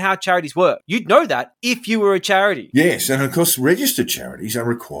is not how charities work. You'd know that if you were a charity. Yes, and of course registered charities are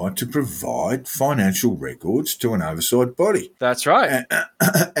required to provide financial records to an oversight body. That's right.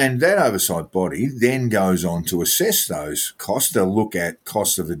 And that oversight body then goes on to assess those costs. They'll look at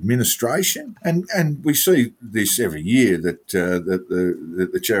costs of administration, and we see this every year that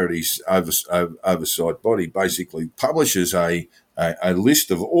the charities oversight body basically publishes a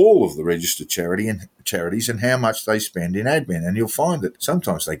list of all of the registered charities and how much they spend in admin. And you'll find that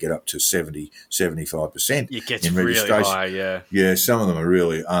sometimes they get up to 70-75% it gets in really registration. high, yeah. Yeah, some of them are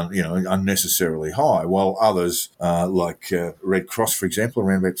really unnecessarily high, while others, like Red Cross, for example,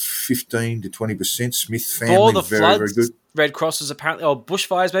 around about 15 to 20%. Smith family, For the very, floods, very good. Red Cross was apparently,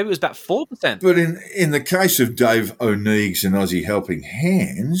 bushfires maybe, it was about 4%. But in the case of Dave Oneegs and Aussie Helping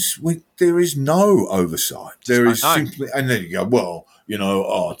Hands, there is no oversight. There is simply, and then you go,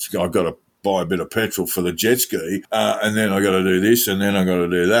 I've got to buy a bit of petrol for the jet ski, and then I got to do this, and then I got to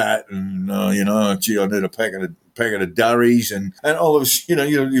do that, and I need a packet of durries, and all of us,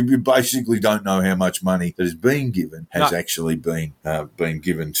 you basically don't know how much money that is being given has actually been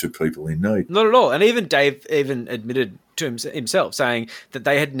given to people in need. Not at all. And even Dave admitted to himself, saying that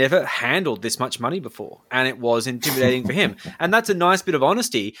they had never handled this much money before, and it was intimidating for him. And that's a nice bit of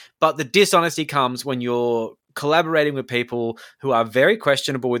honesty, but the dishonesty comes when you're collaborating with people who are very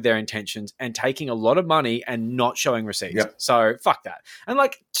questionable with their intentions and taking a lot of money and not showing receipts. Yep. So fuck that. And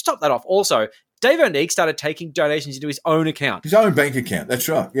like, to top that off, also, Dave Oneegs started taking donations into his own account. His own bank account. That's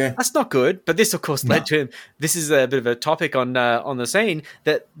right. Yeah. That's not good. But this, of course, led to him. This is a bit of a topic on the scene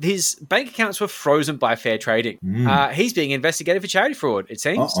that his bank accounts were frozen by fair trading. He's being investigated for charity fraud, it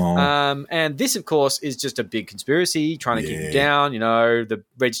seems. And this, of course, is just a big conspiracy trying to keep him down. You know, the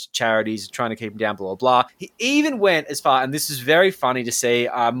registered charities are trying to keep him down, blah, blah, blah. He even went as far, and this is very funny to see.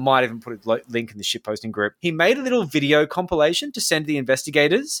 I might even put a link in the shitposting group. He made a little video compilation to send to the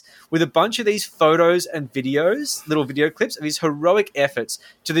investigators with a bunch of these photos and videos, little video clips of his heroic efforts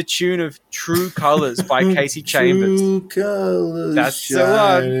to the tune of True Colours by Casey Chambers. True colours. That's the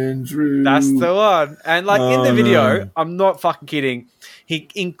one. Through. That's the one. And like in the video, I'm not fucking kidding, he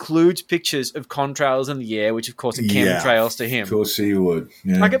includes pictures of contrails in the air, which of course are chemtrails to him. Of course he would.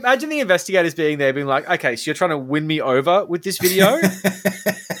 Yeah. Like imagine the investigators being there being like, okay, so you're trying to win me over with this video?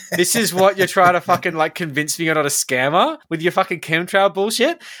 This is what you're trying to fucking like convince me you're not a scammer with your fucking chemtrail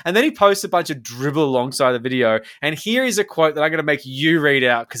bullshit? And then he posts a bunch of dribble alongside the video. And here is a quote that I'm going to make you read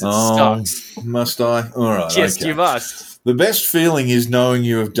out because it sucks. Must I? All right. Yes, okay. you must. The best feeling is knowing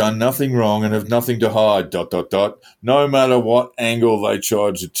you have done nothing wrong and have nothing to hide, ... no matter what angle they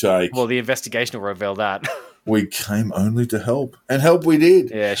tried to take. Well, the investigation will reveal that. We came only to help. And help we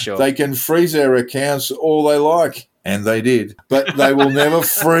did. Yeah, sure. They can freeze our accounts all they like. And they did. But they will never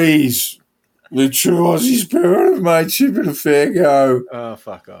freeze the true Aussie spirit of mateship and a fair go. Oh,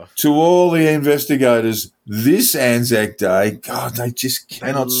 fuck off. To all the investigators, this Anzac Day, God, they just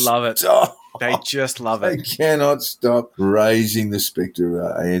cannot love it. stop. They just love it. They cannot stop raising the spectre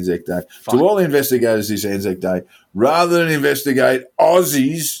of Anzac Day. Fuck. To all the investigators this Anzac Day, rather than investigate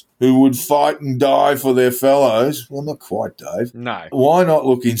Aussies who would fight and die for their fellows, well, not quite, Dave. No. Why not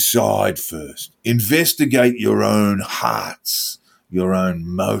look inside first? Investigate your own hearts, your own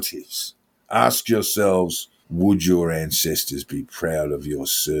motives. Ask yourselves, would your ancestors be proud of your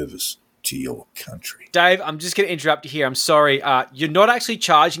service to your country? Dave, I'm just going to interrupt you here. I'm sorry. You're not actually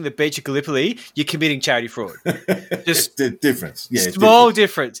charging the beach of Gallipoli. You're committing charity fraud. Just the difference. Yeah, small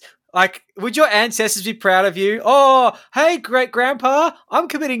difference. Like, would your ancestors be proud of you? Oh, hey, great-grandpa, I'm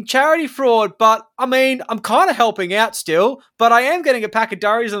committing charity fraud, but, I mean, I'm kind of helping out still, but I am getting a pack of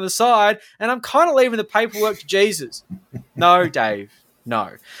durries on the side, and I'm kind of leaving the paperwork to Jesus. No, Dave.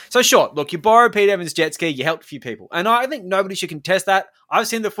 No. So, sure, look, you borrowed Pete Evans' jet ski, you helped a few people. And I think nobody should contest that. I've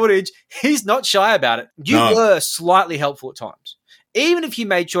seen the footage. He's not shy about it. You were slightly helpful at times. Even if you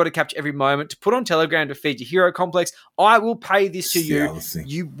made sure to capture every moment to put on Telegram to feed your hero complex, I will pay this to you.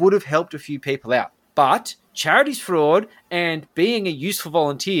 You would have helped a few people out. But charity's fraud and being a useful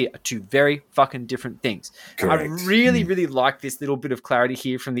volunteer are two very fucking different things. Correct. I really, really like this little bit of clarity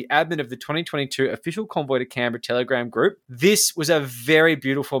here from the admin of the 2022 official Convoy to Canberra Telegram group. This was a very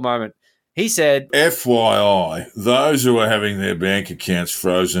beautiful moment. He said, FYI, those who are having their bank accounts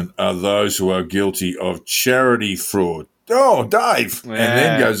frozen are those who are guilty of charity fraud. Oh, Dave. Yeah. And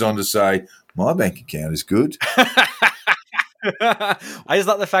then goes on to say, my bank account is good. I just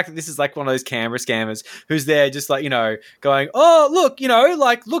like the fact that this is like one of those Canberra scammers who's there just like, you know, going, oh, look, you know,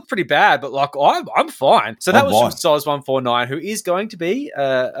 like look pretty bad, but like I'm fine. So that was from Soz149, who is going to be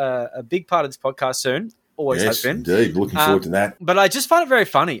a big part of this podcast soon. Always has been. Indeed. Looking forward to that. But I just find it very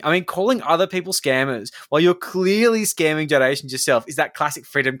funny. I mean, calling other people scammers while you're clearly scamming donations yourself is that classic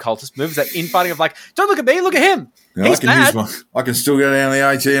freedom cultist move. Is that infighting of like, don't look at me, look at him. Yeah, He's mad. I can still go down the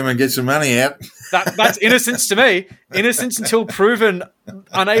ATM and get some money out. That's innocence to me. Innocence until proven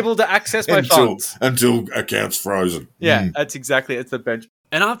unable to access my funds. Until accounts frozen. Yeah, that's exactly it. It's the bench.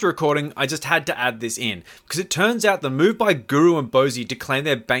 And after recording, I just had to add this in because it turns out the move by Guru and Bozy to claim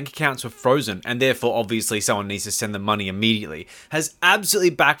their bank accounts were frozen and therefore obviously someone needs to send them money immediately has absolutely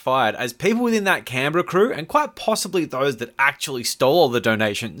backfired as people within that Canberra crew and quite possibly those that actually stole all the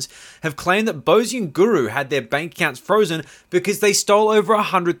donations have claimed that Bozy and Guru had their bank accounts frozen because they stole over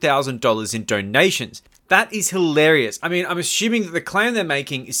 $100,000 in donations. That is hilarious. I mean, I'm assuming that the claim they're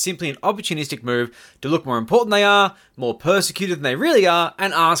making is simply an opportunistic move to look more important they are, more persecuted than they really are,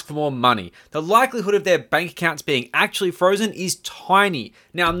 and ask for more money. The likelihood of their bank accounts being actually frozen is tiny.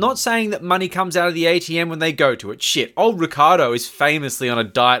 Now, I'm not saying that money comes out of the ATM when they go to it. Shit, old Ricardo is famously on a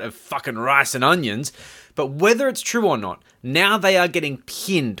diet of fucking rice and onions. But whether it's true or not, now they are getting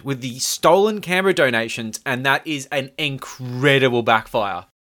pinned with the stolen Canberra donations, and that is an incredible backfire.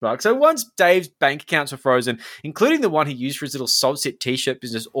 Right. So once Dave's bank accounts were frozen, including the one he used for his little salt sit t-shirt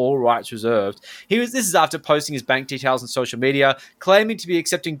business, all rights reserved, this is after posting his bank details on social media, claiming to be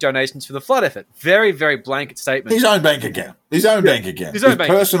accepting donations for the flood effort. Very, very blanket statement. His own bank account. His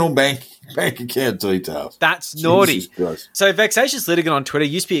personal bank account details. That's naughty. Jesus Christ. So Vexatious Litigant on Twitter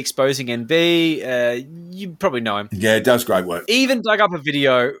used to be exposing NB. You probably know him. Yeah, it does great work. Even dug up a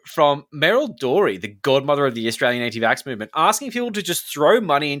video from Meryl Dorey, the godmother of the Australian anti-vax movement, asking people to just throw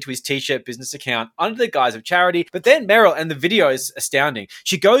money into his t-shirt business account under the guise of charity. But then Meryl, and the video is astounding,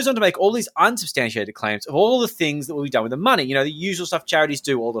 she goes on to make all these unsubstantiated claims of all the things that will be done with the money. You know, the usual stuff charities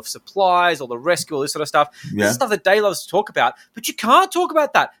do, all the supplies, all the rescue, all this sort of stuff. Yeah. This is stuff that Dave loves to talk about, but you can't talk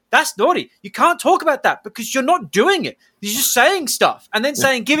about that. That's naughty. You can't talk about that because you're not doing it. You're just saying stuff and then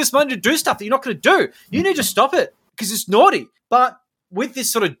saying, give us money to do stuff that you're not going to do. You need to stop it because it's naughty. But with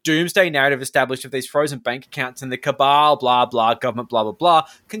this sort of doomsday narrative established of these frozen bank accounts and the cabal, blah, blah, government, blah, blah, blah,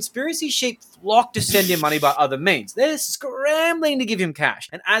 conspiracy sheep flock to send him money by other means. They're scrambling to give him cash.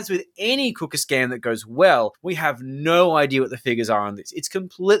 And as with any cooker scam that goes well, we have no idea what the figures are on this. It's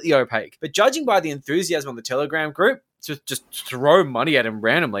completely opaque. But judging by the enthusiasm on the Telegram group, to just throw money at him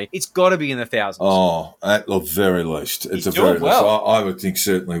randomly, it's got to be in the thousands. Oh, at the very least. It's a very least. I would think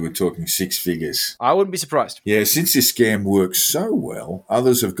certainly we're talking six figures. I wouldn't be surprised. Yeah, since this scam works so well,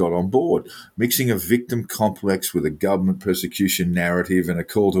 others have got on board. Mixing a victim complex with a government persecution narrative and a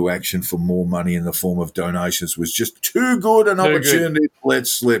call to action for more money in the form of donations was just too good an opportunity to let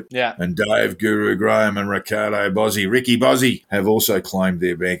slip. Yeah. And Dave, Guru Graham and Ricky Bozzi, have also claimed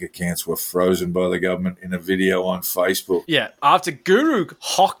their bank accounts were frozen by the government in a video on Facebook. Yeah, after Guru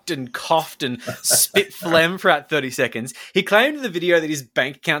hocked and coughed and spit phlegm for about 30 seconds, he claimed in the video that his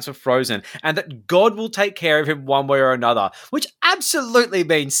bank accounts were frozen and that God will take care of him one way or another, which absolutely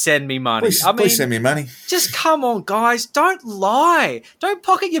means send me money. Please send me money. Just come on, guys. Don't lie. Don't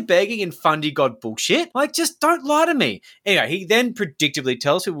pocket your begging and fundy God bullshit. Like, just don't lie to me. Anyway, he then predictably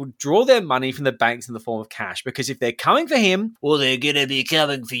tells people to draw their money from the banks in the form of cash because if they're coming for him, well, they're going to be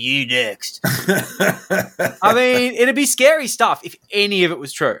coming for you next. I mean, it'd be scary stuff if any of it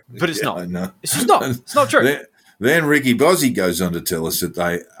was true, but it's not. No. It's just not. It's not true. Then Ricky Bozzi goes on to tell us that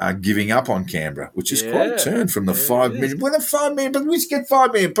they are giving up on Canberra, which is quite a turn from the 5 million. Well, the 5 million, but we get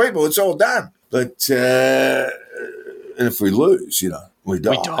 5 million people, it's all done. But and if we lose, we die. We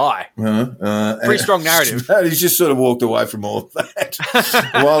die. Pretty strong narrative. He's just sort of walked away from all of that.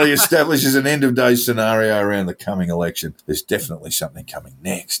 While he establishes an end-of-day scenario around the coming election, there's definitely something coming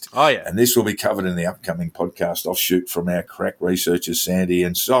next. Oh, yeah. And this will be covered in the upcoming podcast offshoot from our crack researchers, Sandy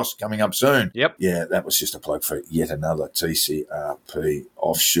and Sauce, coming up soon. Yep. Yeah, that was just a plug for yet another TCRP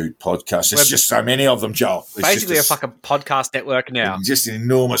offshoot podcast. There's just so many of them, Joel. It's basically a fucking podcast network now. Just an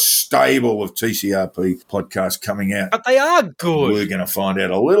enormous stable of TCRP podcasts coming out. But they are good. We're going to find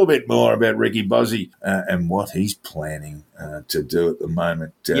out a little bit more about Ricky Bozzi and what he's planning to do at the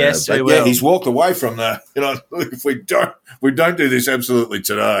moment. Yes, but he will. He's walked away from if we don't do this absolutely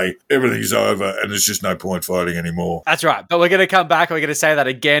today, everything's over and there's just no point fighting anymore. That's right. But we're going to come back and we're going to say that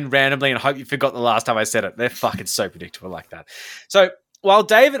again randomly and hope you forgot the last time I said it. They're fucking so predictable like that. So while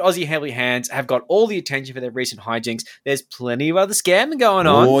Dave and Aussie Heavy Hands have got all the attention for their recent hijinks, there's plenty of other scamming going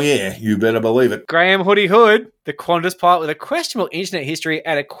on. Oh, yeah. You better believe it. Graham Hoodie Hood, the Qantas pilot with a questionable internet history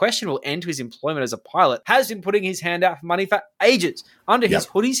and a questionable end to his employment as a pilot, has been putting his hand out for money for ages under his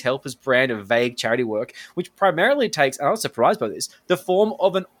Hoodies Helpers brand of vague charity work, which primarily takes, and I was surprised by this, the form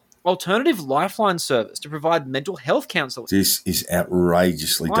of an alternative lifeline service to provide mental health counselling. This is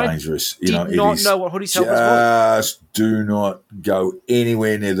outrageously dangerous. I did not know what Hoodies Helpers was. Just do not go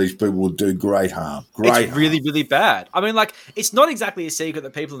anywhere near these people. Will do great harm. It's really, really bad. I mean, it's not exactly a secret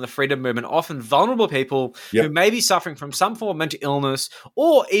that people in the freedom movement, often vulnerable people who may be suffering from some form of mental illness,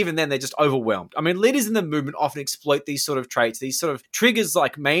 or even then they're just overwhelmed. I mean, leaders in the movement often exploit these sort of traits, these sort of triggers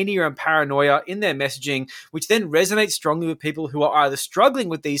like mania and paranoia in their messaging, which then resonate strongly with people who are either struggling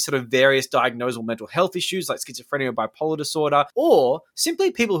with these sort of various diagnosable mental health issues like schizophrenia or bipolar disorder, or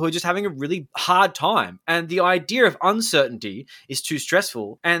simply people who are just having a really hard time. And the idea of uncertainty is too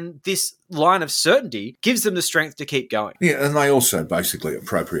stressful, and this line of certainty gives them the strength to keep going. Yeah, and they also basically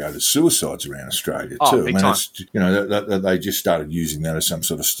appropriated suicides around Australia too. Big time. They just started using that as some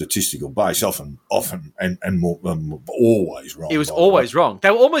sort of statistical base, often and more, always wrong. It was always wrong.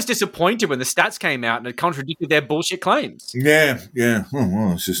 They were almost disappointed when the stats came out and it contradicted their bullshit claims. Yeah.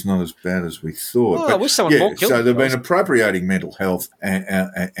 Well, it's just it's not as bad as we thought. Oh, I wish someone more killed so they've been themselves. appropriating mental health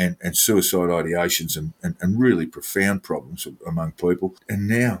and suicide ideations and really profound problems among people. And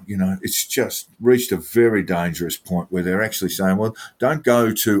now, it's just reached a very dangerous point where they're actually saying, well, don't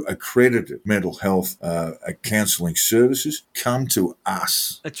go to accredited mental health counselling services. Come to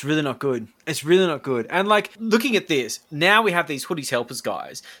us. It's really not good. It's really not good. And looking at this, now we have these Hoodies Helpers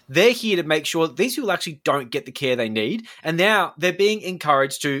guys. They're here to make sure that these people actually don't get the care they need. And now they're being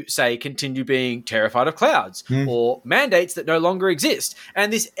encouraged to, say, continue being terrified of clouds or mandates that no longer exist.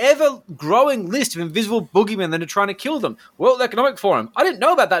 And this ever-growing list of invisible boogeymen that are trying to kill them. World Economic Forum. I didn't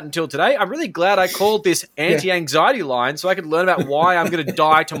know about that until today. I'm really glad I called this anti-anxiety line so I could learn about why I'm going to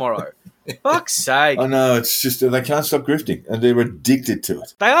die tomorrow. Fuck's sake. I know, it's just they can't stop grifting and they're addicted to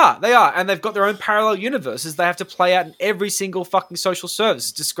it. They are. And they've got their own parallel universes they have to play out in every single fucking social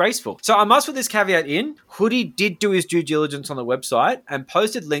service. It's disgraceful. So I must put this caveat in. Hoodie did do his due diligence on the website and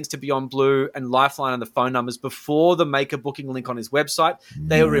posted links to Beyond Blue and Lifeline and the phone numbers before the make a booking link on his website.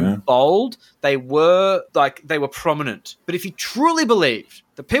 They were in bold. They were prominent. But if you truly believed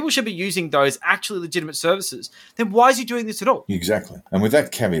that people should be using those actually legitimate services, then why is he doing this at all? Exactly. And with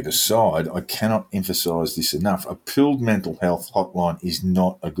that caveat aside, I cannot emphasise this enough. A pilled mental health hotline is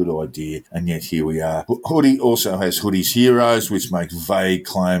not a good idea, and yet here we are. Hoodie also has Hoodie's Heroes, which make vague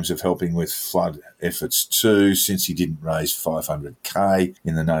claims of helping with flood efforts too, since he didn't raise $500K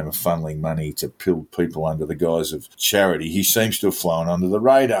in the name of funneling money to pilled people under the guise of charity. He seems to have flown under the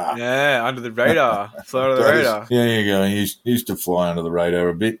radar. Yeah, under the radar. Flew under the radar. Yeah, there you go. He used to fly under the radar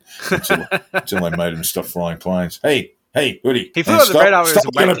a bit until they made him stop flying planes. Hey, Hoodie. He flew under the radar when he was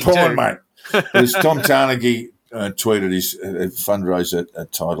Stop looking at wanking porn, too. mate. As Tom Tarnagy tweeted his fundraiser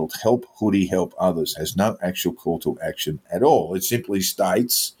titled "Help Hoodie Help Others" has no actual call to action at all. It simply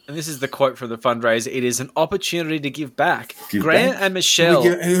states, and this is the quote from the fundraiser, it is an opportunity to give back. Grant and Michelle.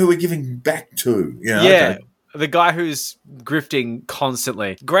 Who are we giving back to? Yeah. Okay. The guy who's grifting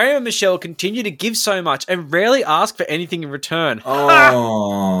constantly. Graham and Michelle continue to give so much and rarely ask for anything in return.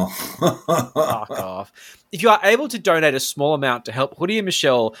 Oh. Fuck off. If you are able to donate a small amount to help Hoodie and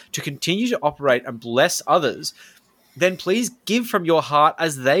Michelle to continue to operate and bless others, then please give from your heart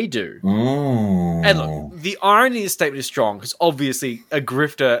as they do. And look, the irony in this statement is strong because obviously a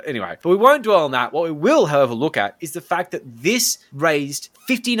grifter, anyway. But we won't dwell on that. What we will, however, look at is the fact that this raised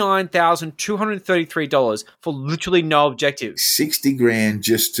 $59,233 for literally no objective. $60,000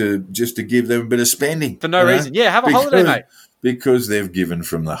 just to give them a bit of spending. For no reason. Yeah, have a holiday, mate. Because they've given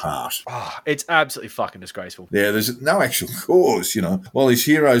from the heart. Oh, it's absolutely fucking disgraceful. Yeah, there's no actual cause, While his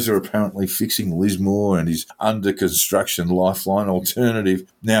heroes are apparently fixing Lismore and his under-construction Lifeline alternative,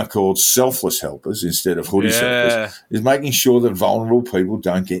 now called Selfless Helpers instead of Hoodies Helpers, is making sure that vulnerable people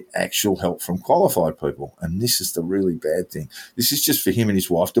don't get actual help from qualified people. And this is the really bad thing. This is just for him and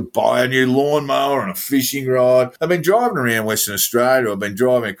his wife to buy a new lawnmower and a fishing rod. They've been driving around Western Australia, I've been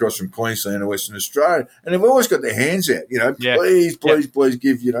driving across from Queensland to Western Australia, and they've always got their hands out, Please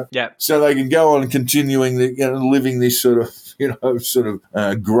give, so they can go on continuing living this sort of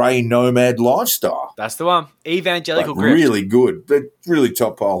grey nomad lifestyle. That's the one. Evangelical Like grift. really good, but really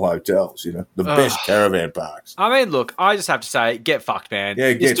top pole hotels, the best caravan parks. I mean, look, I just have to say, get fucked, man.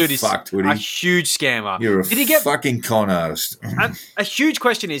 Yeah, this get dude is fucked, Woody. a huge scammer. You're a fucking con artist. A huge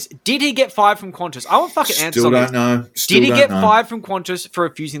question is, did he get fired from Qantas? I want fucking answers on this. Still don't know. Did he get fired from Qantas for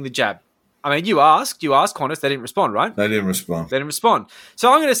refusing the jab? I mean, you asked Qantas, they didn't respond, right? They didn't respond.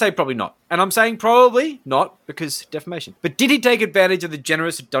 So I'm going to say probably not. And I'm saying probably not because defamation. But did he take advantage of the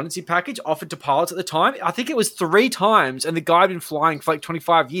generous redundancy package offered to pilots at the time? I think it was 3 times, and the guy had been flying for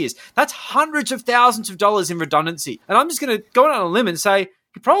 25 years. That's hundreds of thousands of dollars in redundancy. And I'm just going to go on a limb and say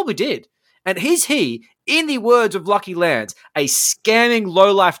he probably did. And is he, in the words of Lucky Lance, a scamming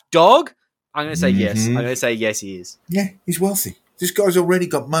lowlife dog? I'm going to say yes. I'm going to say yes, he is. Yeah, he's wealthy. This guy's already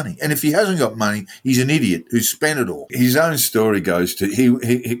got money. And if he hasn't got money, he's an idiot who's spent it all. His own story goes to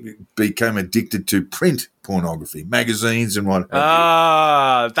he became addicted to print pornography, magazines and what.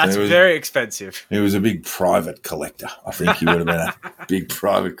 That's very expensive. He was a big private collector. I think he would have been a big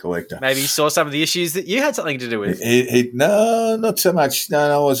private collector. Maybe he saw some of the issues that you had something to do with. No, not so much.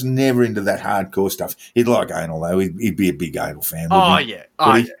 No, I was never into that hardcore stuff. He'd like anal, though. He'd be a big anal fan. Oh, yeah.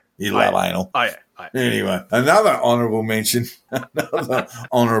 He'd love anal. Oh, yeah. Anyway, another honourable mention. Another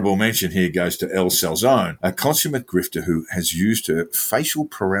honourable mention here goes to El Salzone, a consummate grifter who has used her facial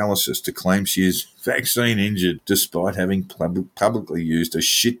paralysis to claim she is vaccine injured despite having publicly used a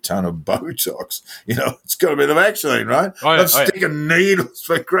shit ton of Botox. You know, it's got to be the vaccine, right? I'm sticking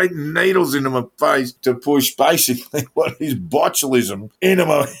needles, great needles into my face to push basically what is botulism into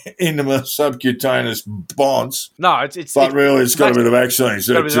my subcutaneous bonds. No, it's really, it's got to be the vaccine.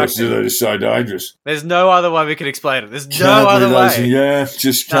 It's so dangerous. There's no other way we can explain it. There's no other way.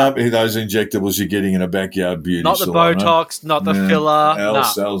 Can't be those injectables you're getting in a backyard beauty salon. Not the Botox, not the filler. El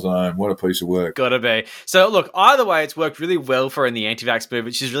Salzone, what a piece of work. Gotta be. So look, either way, it's worked really well for her in the anti-vax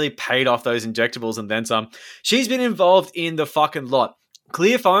movement. She's really paid off those injectables and then some. She's been involved in the fucking lot.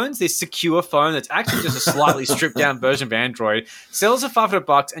 Clear Phones, this secure phone that's actually just a slightly stripped down version of Android, sells for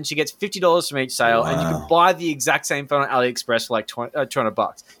 $500 and she gets $50 from each sale. Wow. And you can buy the exact same phone on AliExpress for like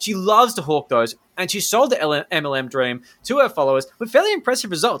 $200. She loves to hawk those. And she sold the MLM dream to her followers with fairly impressive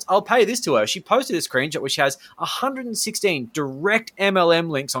results. I'll pay this to her. She posted a screenshot which has 116 direct MLM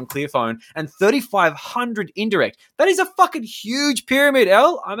links on Clearphone and 3,500 indirect. That is a fucking huge pyramid,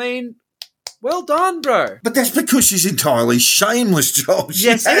 Elle. I mean, well done, bro. But that's because she's entirely shameless, Joel.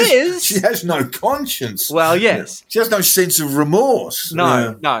 Yes, it is. She has no conscience. Well, yes. She has no sense of remorse.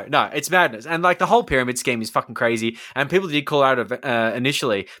 No. It's madness. And, like, the whole pyramid scheme is fucking crazy. And people did call her out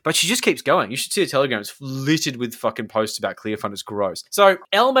initially, but she just keeps going. You should see her Telegram. It's littered with fucking posts about Clearphone. It's gross. So,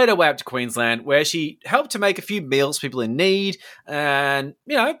 Elle made her way up to Queensland, where she helped to make a few meals for people in need. And,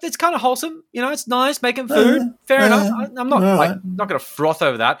 you know, it's kind of wholesome. You know, it's nice making food. Fair enough. I'm not not going to froth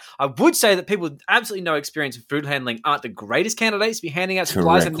over that. I would say that people with absolutely no experience in food handling aren't the greatest candidates to be handing out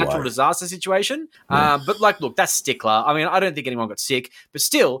supplies in a natural disaster situation. But like, look, that's stickler. I mean, I don't think anyone got sick, but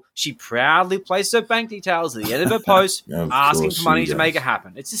still, she proudly placed her bank details at the end of her post, asking for money to make it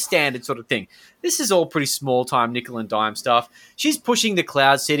happen. It's a standard sort of thing. This is all pretty small time nickel and dime stuff. She's pushing the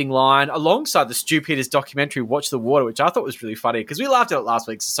cloud seeding line alongside the Stu Peters documentary Watch the Water, which I thought was really funny because we laughed at it last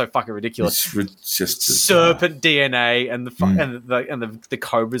week. It's so fucking ridiculous. It's just serpent DNA and the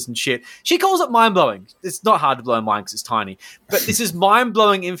cobras and shit. She calls it mind-blowing. It's not hard to blow a mind because it's tiny. But this is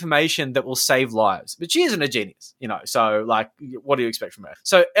mind-blowing information that will save lives. But she isn't a genius, you know. So, like, what do you expect from her?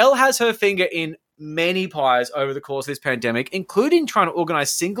 So, Elle has her finger in many pies over the course of this pandemic, including trying to organize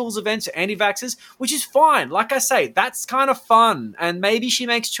singles events for anti-vaxxers, which is fine. Like I say, that's kind of fun. And maybe she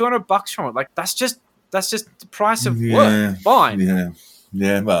makes $200 from it. Like, that's just the price of work. Fine.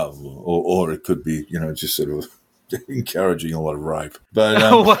 Yeah. Well, or it could be, you know, just sort of encouraging a lot of rape. But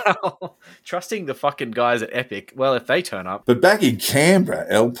well, trusting the fucking guys at Epic, well, if they turn up. But back in Canberra,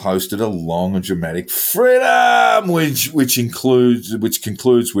 Elle posted a long and dramatic freedom, which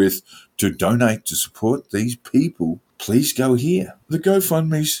concludes with, to donate to support these people, please go here. The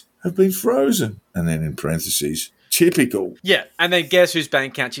GoFundMes have been frozen. And then in parentheses, typical. Yeah, and then guess whose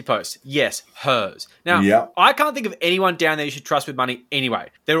bank account she posts? Yes, hers. Now, I can't think of anyone down there you should trust with money anyway.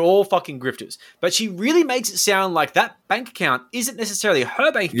 They're all fucking grifters. But she really makes it sound like that bank account isn't necessarily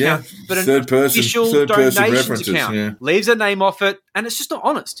her bank account, but an official donations account. Yeah. Leaves her name off it, and it's just not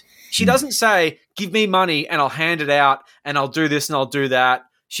honest. She doesn't say, give me money and I'll hand it out and I'll do this and I'll do that.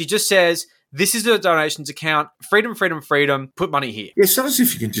 She just says, this is the donations account. Freedom, freedom, freedom. Put money here. Yeah, so as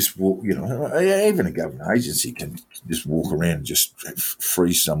if you can just walk, you know, even a government agency can just walk around and just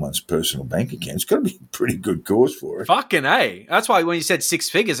freeze someone's personal bank account. It's got to be a pretty good cause for it. Fucking A. That's why when you said 6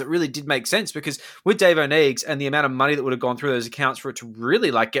 figures, it really did make sense because with Dave Oneegs and the amount of money that would have gone through those accounts for it to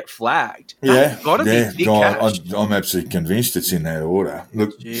really like get flagged. Got to be big cash. I'm absolutely convinced it's in that order.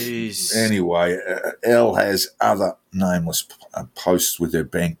 Look, jeez. Anyway, Elle has other nameless posts with her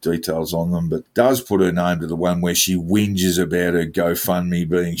bank details on them, but does put her name to the one where she whinges about her GoFundMe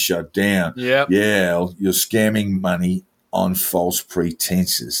being shut down. Yep. Yeah, you're scamming money on false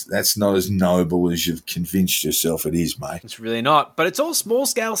pretenses. That's not as noble as you've convinced yourself it is, mate. It's really not, but it's all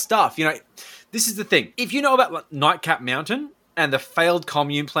small-scale stuff. You know, this is the thing. If you know about like, Nightcap Mountain and the failed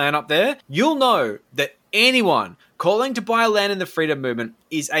commune plan up there, you'll know that anyone calling to buy land in the freedom movement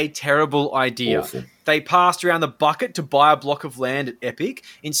is a terrible idea. Awful. They passed around the bucket to buy a block of land at Epic,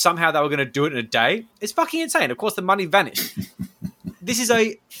 and somehow they were going to do it in a day. It's fucking insane. Of course, the money vanished. This is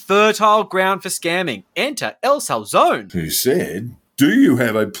a fertile ground for scamming. Enter El Salzone. Who said, do you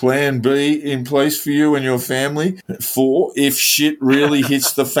have a plan B in place for you and your family for if shit really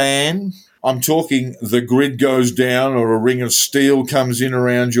hits the fan? I'm talking the grid goes down or a ring of steel comes in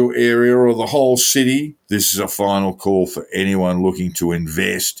around your area or the whole city. This is a final call for anyone looking to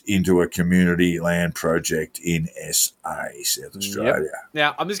invest into a community land project in SA, South Australia. Yep.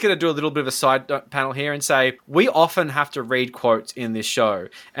 Now, I'm just going to do a little bit of a side panel here and say we often have to read quotes in this show,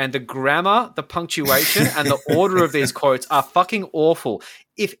 and the grammar, the punctuation, and the order of these quotes are fucking awful.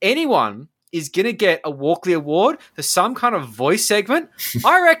 If anyone is going to get a Walkley Award for some kind of voice segment,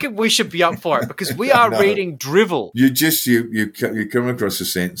 I reckon we should be up for it because we are reading drivel. You come across a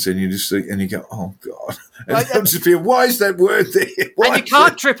sentence and you just think, and you go, oh God. And I'm just feeling, why is that word there? And you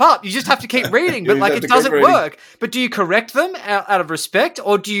can't trip up. You just have to keep reading, but like it doesn't work. But do you correct them out of respect,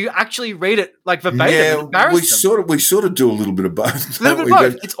 or do you actually read it like verbatim? Yeah, and embarrass them? we sort of do a little bit of both. A little bit of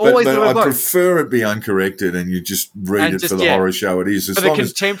both. It's always a little bit of both. I prefer it be uncorrected and you just read it for the horror show it is. For the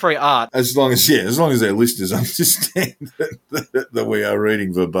contemporary art. As long as our listeners understand that we are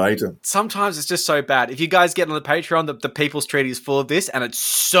reading verbatim. Sometimes it's just so bad. If you guys get on the Patreon, the People's Treaty is full of this, and it's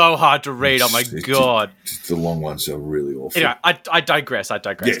so hard to read. Oh my God. The long ones are really awful. Anyway, I digress.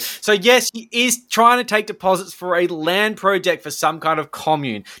 Yes. So yes, he is trying to take deposits for a land project for some kind of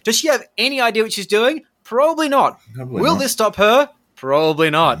commune. Does she have any idea what she's doing? Probably not. Will this stop her? Probably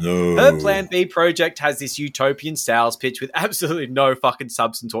not. No. Her Plan B project has this utopian sales pitch with absolutely no fucking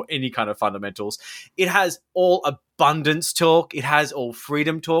substance or any kind of fundamentals. It has all abundance talk. It has all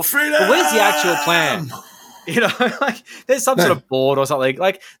freedom talk. But where's the actual plan? You know, like there's some sort of board or something.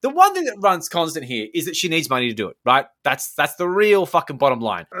 Like the one thing that runs constant here is that she needs money to do it, right? That's the real fucking bottom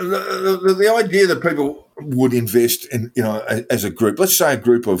line. The idea that people would invest in, as a group, let's say a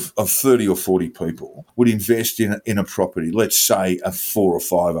group of 30 or 40 people would invest in a property, let's say a 4 or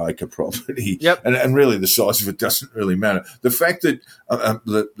 5 acre property. Yep. And really the size of it doesn't really matter. The fact that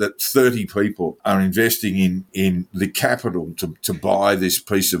that 30 people are investing in the capital to buy this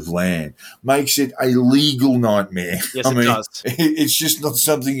piece of land makes it a legal nightmare. Yes, it does. It's just not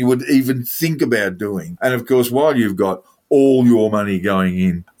something you would even think about doing. And of course, while you've got all your money going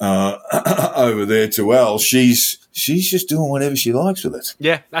in over there to Al, she's just doing whatever she likes with it.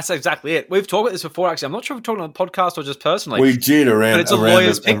 Yeah, that's exactly it. We've talked about this before, actually. I'm not sure if we've talked on the podcast or just personally. We did but it's a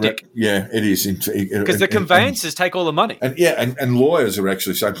lawyer's picnic. Yeah, it is. Because the conveyancers take all the money. And lawyers are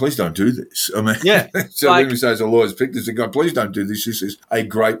actually saying, please don't do this. I mean, so when we say it's a lawyer's picnic, they go, please don't do this. This is a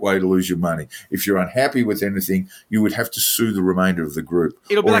great way to lose your money. If you're unhappy with anything, you would have to sue the remainder of the group.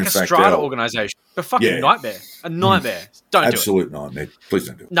 It'll be like a strata organisation. A fucking nightmare. A nightmare. Don't do it. Absolute nightmare. Please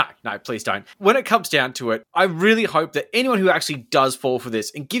don't do it. No, please don't. When it comes down to it, I really hope that anyone who actually does fall for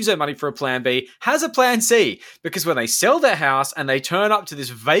this and gives her money for a plan B has a plan C. Because when they sell their house and they turn up to this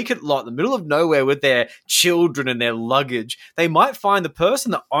vacant lot in the middle of nowhere with their children and their luggage, they might find the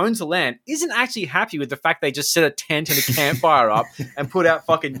person that owns the land isn't actually happy with the fact they just set a tent and a campfire up and put out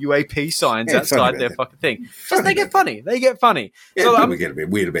fucking UAP signs outside their fucking thing. Just they get funny. They get funny. Yeah, so, we get a bit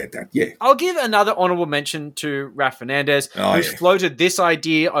weird about that. Yeah. I'll give another honourable mention to Raf Fernandez, who's floated this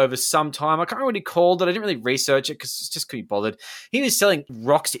idea over some time. I can't really call it. I didn't really research it because I just couldn't be bothered. He was selling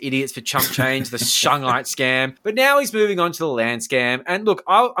rocks to idiots for chump change, the Shungite scam. But now he's moving on to the land scam. And look,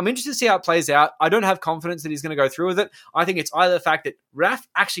 I'm interested to see how it plays out. I don't have confidence that he's going to go through with it. I think it's either the fact that Raf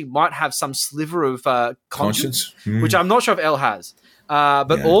actually might have some sliver of conscience, which I'm not sure if Elle has.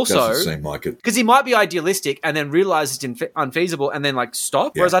 But also, doesn't seem like it, because he might be idealistic and then realize it's unfeasible and then like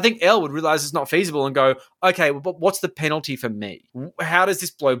stop. Whereas I think Elle would realize it's not feasible and go, okay, well, but what's the penalty for me? How does this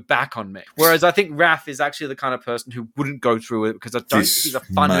blow back on me? Whereas I think Raf is actually the kind of person who wouldn't go through it because I don't think he's a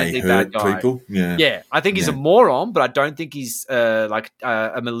fundamentally bad guy. People. Yeah, I think he's a moron, but I don't think he's like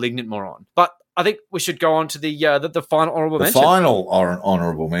a malignant moron. But I think we should go on to the final honourable mention. The final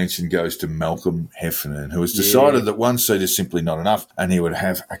honourable mention goes to Malcolm Heffernan, who has decided that one seat is simply not enough and he would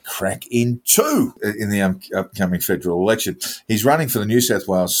have a crack in 2 in the upcoming federal election. He's running for the New South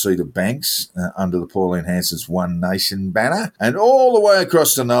Wales seat of Banks under the Pauline Hanson's One Nation banner. And all the way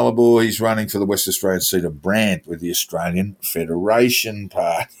across to Nullarbor, he's running for the West Australian seat of Brant with the Australian Federation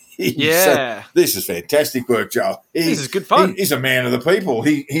Party. Yeah. So this is fantastic work, Joel. This is good fun. He's a man of the people.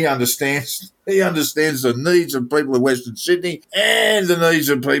 He understands the needs of people in Western Sydney and the needs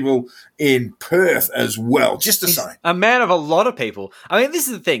of people in Perth as well, just the same. A man of a lot of people. I mean, this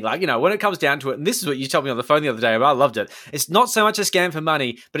is the thing, like, when it comes down to it, and this is what you told me on the phone the other day, but I loved it. It's not so much a scam for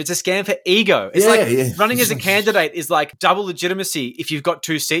money, but it's a scam for ego. It's running as a candidate is like double legitimacy if you've got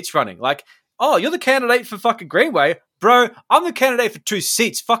 2 seats running. Like, oh, you're the candidate for fucking Greenway. Bro, I'm the candidate for 2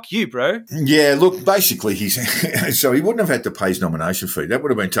 seats. Fuck you, bro. Yeah, look, basically, so he wouldn't have had to pay his nomination fee. That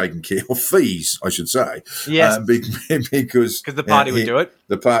would have been taken care of. Fees, I should say. Yes. Because the party would do it.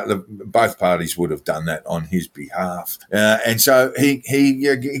 Both parties would have done that on his behalf. And so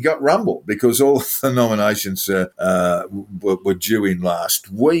he got rumbled because all of the nominations were due in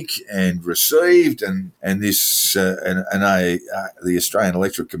last week and received, and this the Australian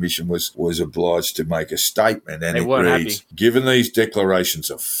Electoral Commission was obliged to make a statement, and it reads, given these declarations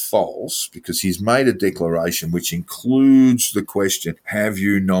are false, because he's made a declaration which includes the question, have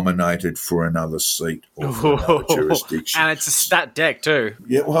you nominated for another seat or for another jurisdiction? And it's a stat deck too.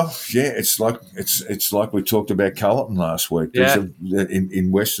 Yeah, well, yeah, it's like we talked about Culleton last week. Yeah.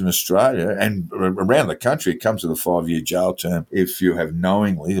 In Western Australia and around the country, it comes with a 5-year jail term if you have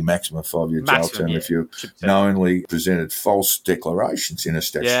knowingly, the maximum 5-year jail term, if you knowingly presented false declarations in a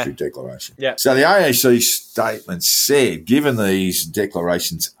statutory declaration. Yeah. So the AEC statement said, given these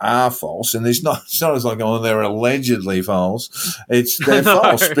declarations are false, and it's not as like, oh, they're allegedly false. They're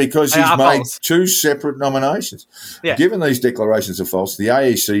false because he's made 2 separate nominations. Yeah. Given these declarations are false, the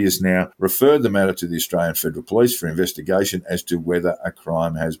AEC has now referred the matter to the Australian Federal Police for investigation as to whether a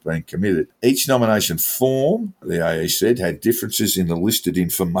crime has been committed. Each nomination form, the AEC said, had differences in the listed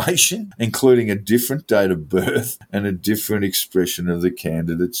information, including a different date of birth and a different expression of the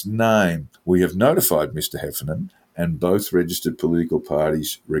candidate's name. We have notified Mr. Heffernan and both registered political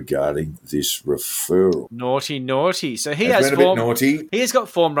parties regarding this referral. Naughty. So he has got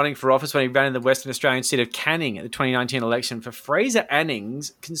form running for office when he ran in the Western Australian seat of Canning at the 2019 election for Fraser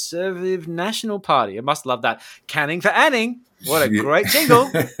Anning's Conservative National Party. I must love that. Canning for Anning. What a great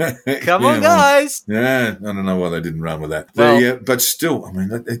jingle. Come on, guys. Yeah, I don't know why they didn't run with that. But still, I mean,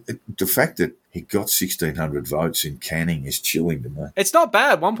 the fact that he got 1,600 votes in Canning is chilling to me. It's not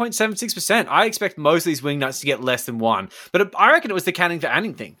bad, 1.76%. I expect most of these wingnuts to get less than 1. But I reckon it was the Canning for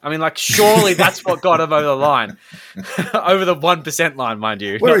Anning thing. I mean, like, surely that's what got him over the line. Over the 1% line, mind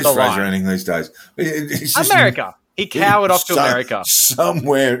you. Where is Fraser Anning these days? America. He cowered off to America.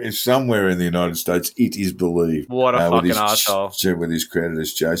 Somewhere in the United States, it is believed. What a fucking arsehole. With his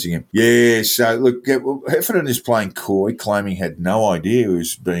creditors chasing him. Yeah, so look, Heffernan is playing coy, claiming he had no idea who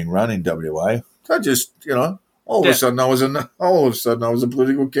was being run in WA. So just, all of a sudden I was a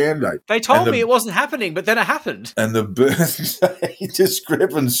political candidate. They told me it wasn't happening, but then it happened. And the birthday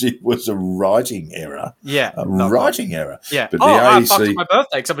discrepancy was a writing error. Yeah. Writing error. Yeah. But I fucked my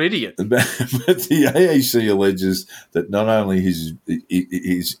birthday because I'm an idiot. But the AEC alleges that not only his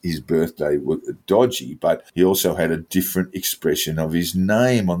birthday was dodgy, but he also had a different expression of his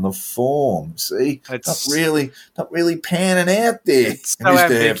name on the form. See? It's not really panning out there. It's so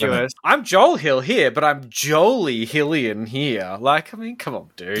ambiguous. I'm Joel Hill here, but I'm Joel Hillian here. Like, I mean, come on,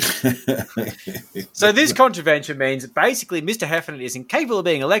 dude. So this contravention means basically Mr. Heffernan is incapable of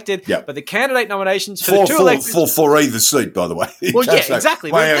being elected, but the candidate nominations for the two elections... For either seat, by the way. Well, yeah,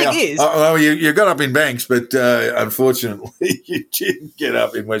 exactly. But the thing is... you got up in Banks, but unfortunately you didn't get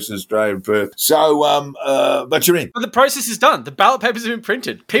up in Western Australia and Perth. So, but you're in. But the process is done. The ballot papers have been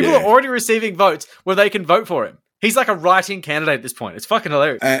printed. People are already receiving votes where they can vote for him. He's like a writing candidate at this point. It's fucking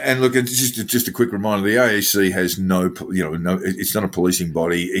hilarious. And look, it's just a quick reminder: the AEC has no, it's not a policing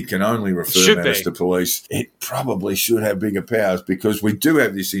body. It can only refer matters to police. It probably should have bigger powers because we do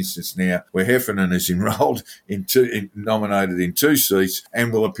have this instance now where Heffernan is enrolled nominated in 2 seats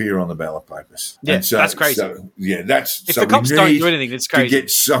and will appear on the ballot papers. Yeah, that's crazy. If the cops don't do anything, it's crazy. To get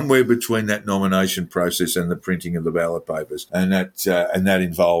somewhere between that nomination process and the printing of the ballot papers, and that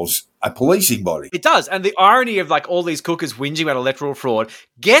involves a policing body. It does. And the irony of like all these cookers whinging about electoral fraud,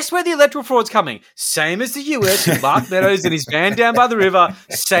 guess where the electoral fraud's coming? Same as the US with Mark Meadows and his van down by the river.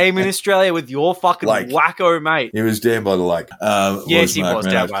 Same in Australia with your fucking wacko mate. He was down by the lake. Yes, he was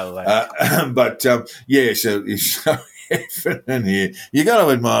down by the lake. So Heffernan here, you got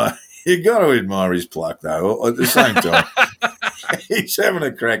to admire his pluck though. At the same time, he's having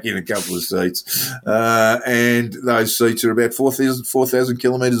a crack in a couple of seats, and those seats are about 4,000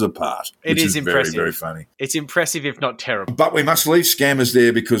 kilometres apart. It is impressive. Very, very funny. It's impressive, if not terrible. But we must leave scammers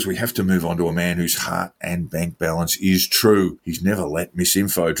there because we have to move on to a man whose heart and bank balance is true. He's never let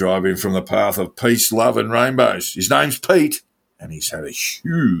misinfo drive him from the path of peace, love, and rainbows. His name's Pete, and he's had a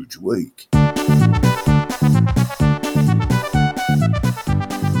huge week.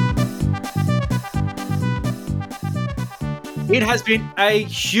 It has been a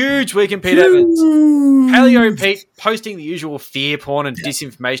huge week in Pete Evans. Paleo Pete posting the usual fear porn and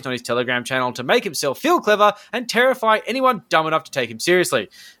disinformation on his Telegram channel to make himself feel clever and terrify anyone dumb enough to take him seriously.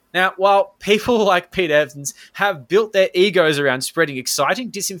 Now, while people like Pete Evans have built their egos around spreading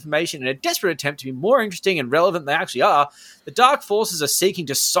exciting disinformation in a desperate attempt to be more interesting and relevant than they actually are, the dark forces are seeking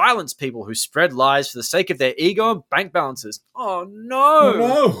to silence people who spread lies for the sake of their ego and bank balances. Oh no!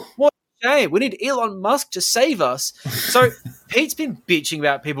 No. What a shame. We need Elon Musk to save us. So Pete's been bitching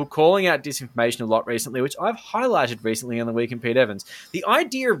about people calling out disinformation a lot recently, which I've highlighted recently on the Week in Pete Evans. The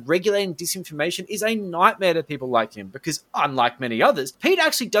idea of regulating disinformation is a nightmare to people like him because, unlike many others, Pete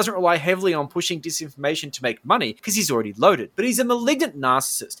actually doesn't rely heavily on pushing disinformation to make money because he's already loaded. But he's a malignant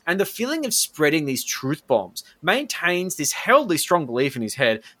narcissist, and the feeling of spreading these truth bombs maintains this heraldly strong belief in his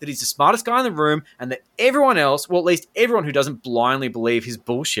head that he's the smartest guy in the room and that everyone else, well, at least everyone who doesn't blindly believe his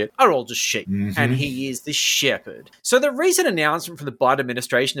bullshit, are all just sheep. And he is the shepherd. So the recent announcement from the Biden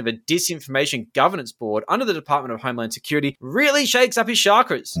administration of a disinformation governance board under the Department of Homeland Security really shakes up his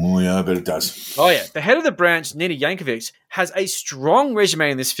chakras. Oh, yeah, I bet it does. Oh, yeah. The head of the branch, Nina Yankovic, has a strong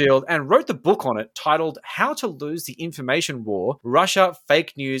resume in this field and wrote the book on it titled How to Lose the Information War, Russia,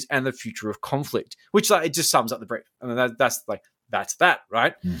 Fake News, and the Future of Conflict, which it just sums up the brief. I mean, that's that,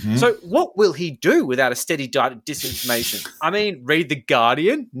 right? So what will he do without a steady diet of disinformation? I mean, read The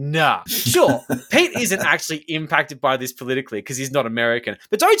Guardian? Nah. Sure, Pete isn't actually impacted by this politically because he's not American.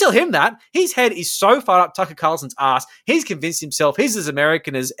 But don't tell him that. His head is so far up Tucker Carlson's ass, he's convinced himself he's as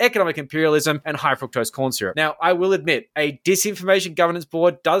American as economic imperialism and high fructose corn syrup. Now, I will admit, a disinformation governance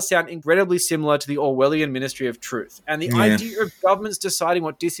board does sound incredibly similar to the Orwellian Ministry of Truth. And the idea of governments deciding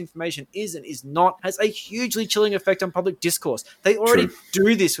what disinformation is and is not has a hugely chilling effect on public discourse. They already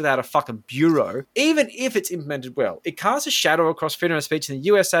do this without a fucking bureau. Even if it's implemented well, it casts a shadow across freedom of speech in the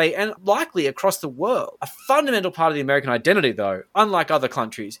USA and likely across the world. A fundamental part of the American identity, though, unlike other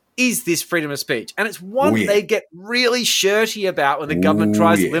countries, is this freedom of speech. And it's one they get really shirty about when the government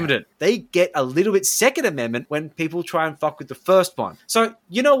tries to limit it. They get a little bit Second Amendment when people try and fuck with the first one. So,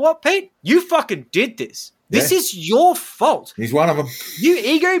 you know what, Pete? You fucking did this. This is your fault. He's one of them. You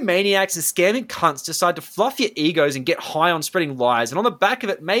egomaniacs and scamming cunts decide to fluff your egos and get high on spreading lies, and on the back of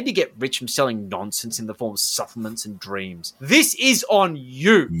it, maybe get rich from selling nonsense in the form of supplements and dreams. This is on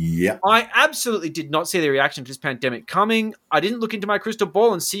you. Yeah. I absolutely did not see the reaction to this pandemic coming. I didn't look into my crystal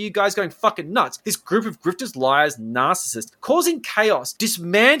ball and see you guys going fucking nuts. This group of grifters, liars, narcissists, causing chaos,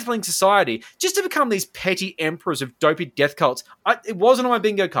 dismantling society, just to become these petty emperors of dopey death cults. It wasn't on my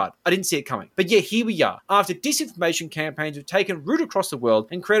bingo card. I didn't see it coming. But yeah, here we are. After disinformation campaigns have taken root across the world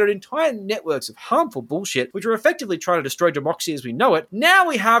and created entire networks of harmful bullshit, which are effectively trying to destroy democracy as we know it, now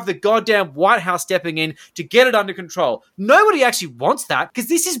we have the goddamn White House stepping in to get it under control. Nobody actually wants that because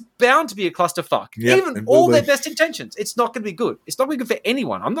this is bound to be a clusterfuck. Yep, even all their best intentions. It's not going to be good. It's not going to be good for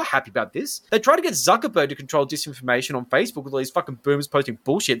anyone. I'm not happy about this. They tried to get Zuckerberg to control disinformation on Facebook with all these fucking boomers posting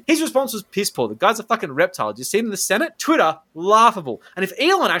bullshit. His response was piss poor. The guy's a fucking reptile. Did you see him in the Senate? Twitter, laughable. And if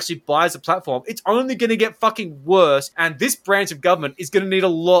Elon actually buys the platform, it's only going to get fucking worse, and this branch of government is going to need a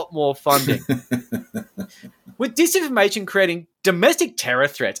lot more funding. With disinformation creating domestic terror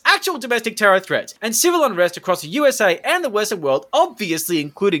threats, actual domestic terror threats, and civil unrest across the USA and the Western world, obviously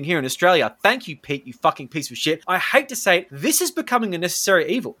including here in Australia. Thank you, Pete, you fucking piece of shit. I hate to say it, this is becoming a necessary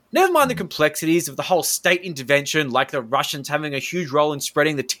evil. Never mind the complexities of the whole state intervention, like the Russians having a huge role in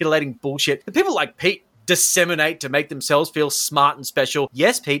spreading the titillating bullshit. The people like Pete disseminate to make themselves feel smart and special.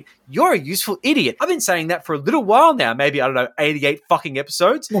 Yes, Pete, you're a useful idiot. I've been saying that for a little while now, maybe, 88 fucking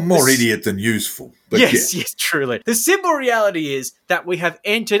episodes. Well, more idiot than useful. But yes, truly. The simple reality is that we have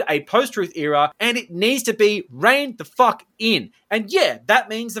entered a post-truth era and it needs to be reined the fuck in. And yeah, that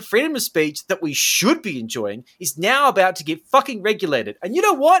means the freedom of speech that we should be enjoying is now about to get fucking regulated. And you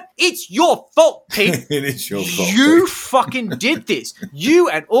know what? It's your fault, Pete. It is your fault. You fucking did this. You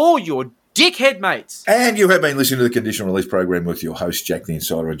and all your dickhead mates. And you have been listening to the Conditional Release Program with your host, Jack the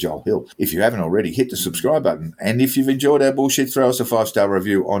Insider and Joel Hill. If you haven't already, hit the subscribe button. And if you've enjoyed our bullshit, throw us a 5-star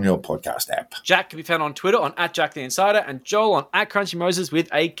review on your podcast app. Jack can be found on Twitter on @JackTheInsider and Joel on @CrunchyMoses with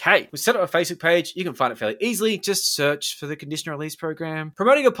a K. We set up a Facebook page. You can find it fairly easily. Just search for the Conditional Release Program.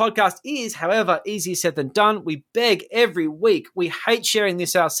 Promoting a podcast is, however, easier said than done. We beg every week. We hate sharing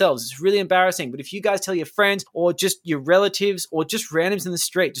this ourselves. It's really embarrassing. But if you guys tell your friends or just your relatives or just randoms in the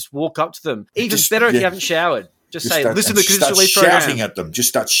street, just walk up to them. Even better if you haven't showered. Just say, listen to the Conditional Release Program. Shouting at them. Just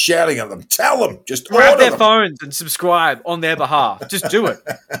start shouting at them. Tell them. Just grab their them. phones and subscribe on their behalf. Just do it.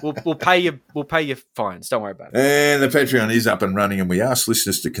 We'll pay you. We'll pay your fines. Don't worry about it. And the Patreon is up and running, and we ask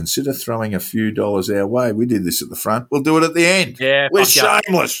listeners to consider throwing a few dollars our way. We did this at the front. We'll do it at the end. Yeah, we're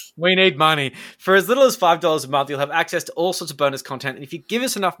shameless. We need money. For as little as $5 a month, you'll have access to all sorts of bonus content. And if you give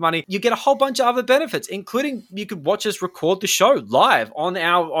us enough money, you get a whole bunch of other benefits, including you could watch us record the show live on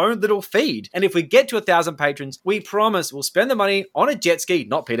our own little feed. And if we get to 1,000 patrons, we promise we'll spend the money on a jet ski,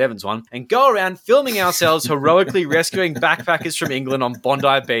 not Pete Evans one, and go around filming ourselves heroically rescuing backpackers from England on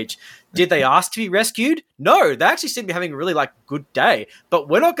Bondi Beach. Did they ask to be rescued? No, they actually seem to be having a really good day. But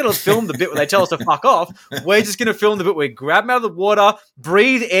we're not going to film the bit where they tell us to fuck off. We're just going to film the bit where we grab them out of the water,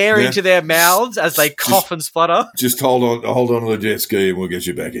 breathe air into their mouths as they cough and splutter. Just hold on to the jet ski and we'll get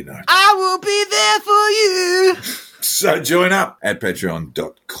you back in there. I will be there for you. So join up at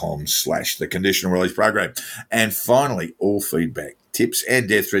patreon.com/the conditional release program. And finally, all feedback, tips and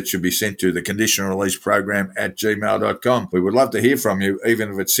death threats should be sent to the conditional release program at gmail.com. We would love to hear from you,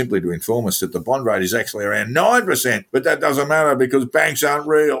 even if it's simply to inform us that the bond rate is actually around 9%. But that doesn't matter because banks aren't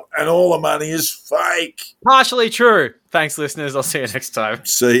real and all the money is fake. Partially true. Thanks, listeners. I'll see you next time.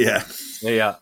 See ya. See ya.